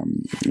that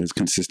is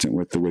consistent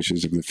with the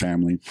wishes of the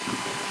family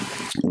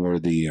or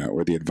the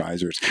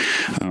advisors.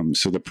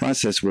 So the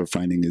process we're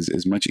finding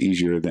is much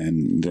easier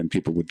than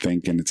people would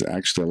think, and it's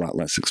actually a lot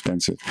less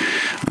expensive.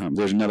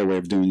 There's another way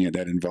of doing it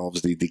that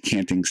involves the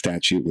decanting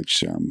statute,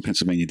 which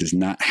Pennsylvania does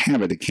not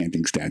have a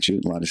decanting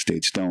statute. A lot of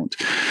states don't.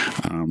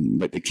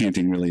 But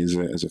decanting really is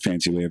a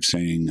fancy way of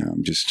saying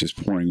just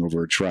pouring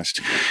over a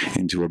trust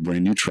into a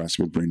brand new trust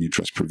with brand new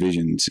trust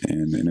provisions.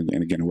 And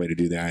again, a way to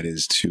do that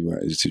is to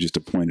just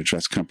appoint a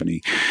trust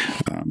company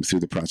through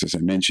the process I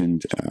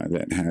mentioned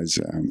that has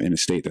in a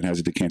state that has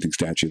a decanting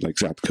statute like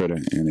South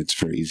Dakota, and it's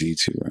very easy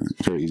to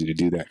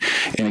do that.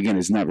 And again,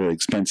 it's not very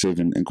expensive,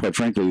 and quite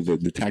frankly,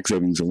 the tax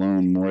savings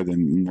alone more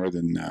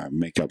than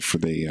make up for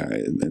the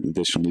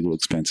additional legal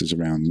expenses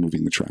around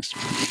moving the trust.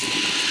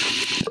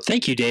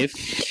 Thank you, Dave.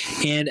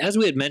 And as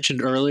we had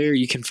mentioned earlier,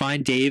 you can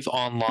find Dave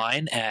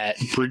online at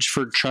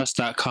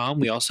bridgefordtrust.com.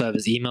 We also have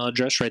his email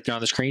address right there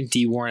on the screen,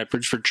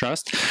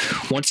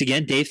 dwarren@bridgefordtrust. Once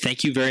again, Dave,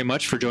 thank you very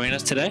much for joining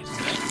us today.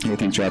 Yeah,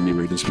 thanks for having me,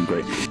 Reed. This has been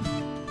great.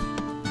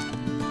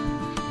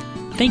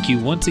 Thank you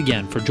once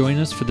again for joining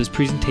us for this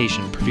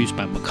presentation produced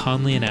by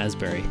McKonly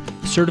Asbury,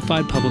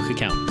 Certified Public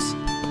Accountants.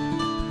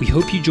 We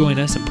hope you join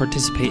us and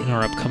participate in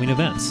our upcoming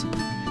events.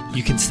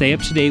 You can stay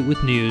up to date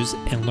with news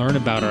and learn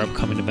about our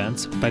upcoming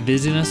events by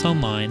visiting us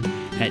online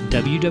at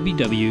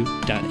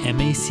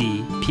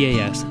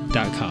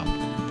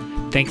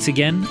www.macpas.com. Thanks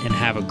again and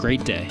have a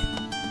great day.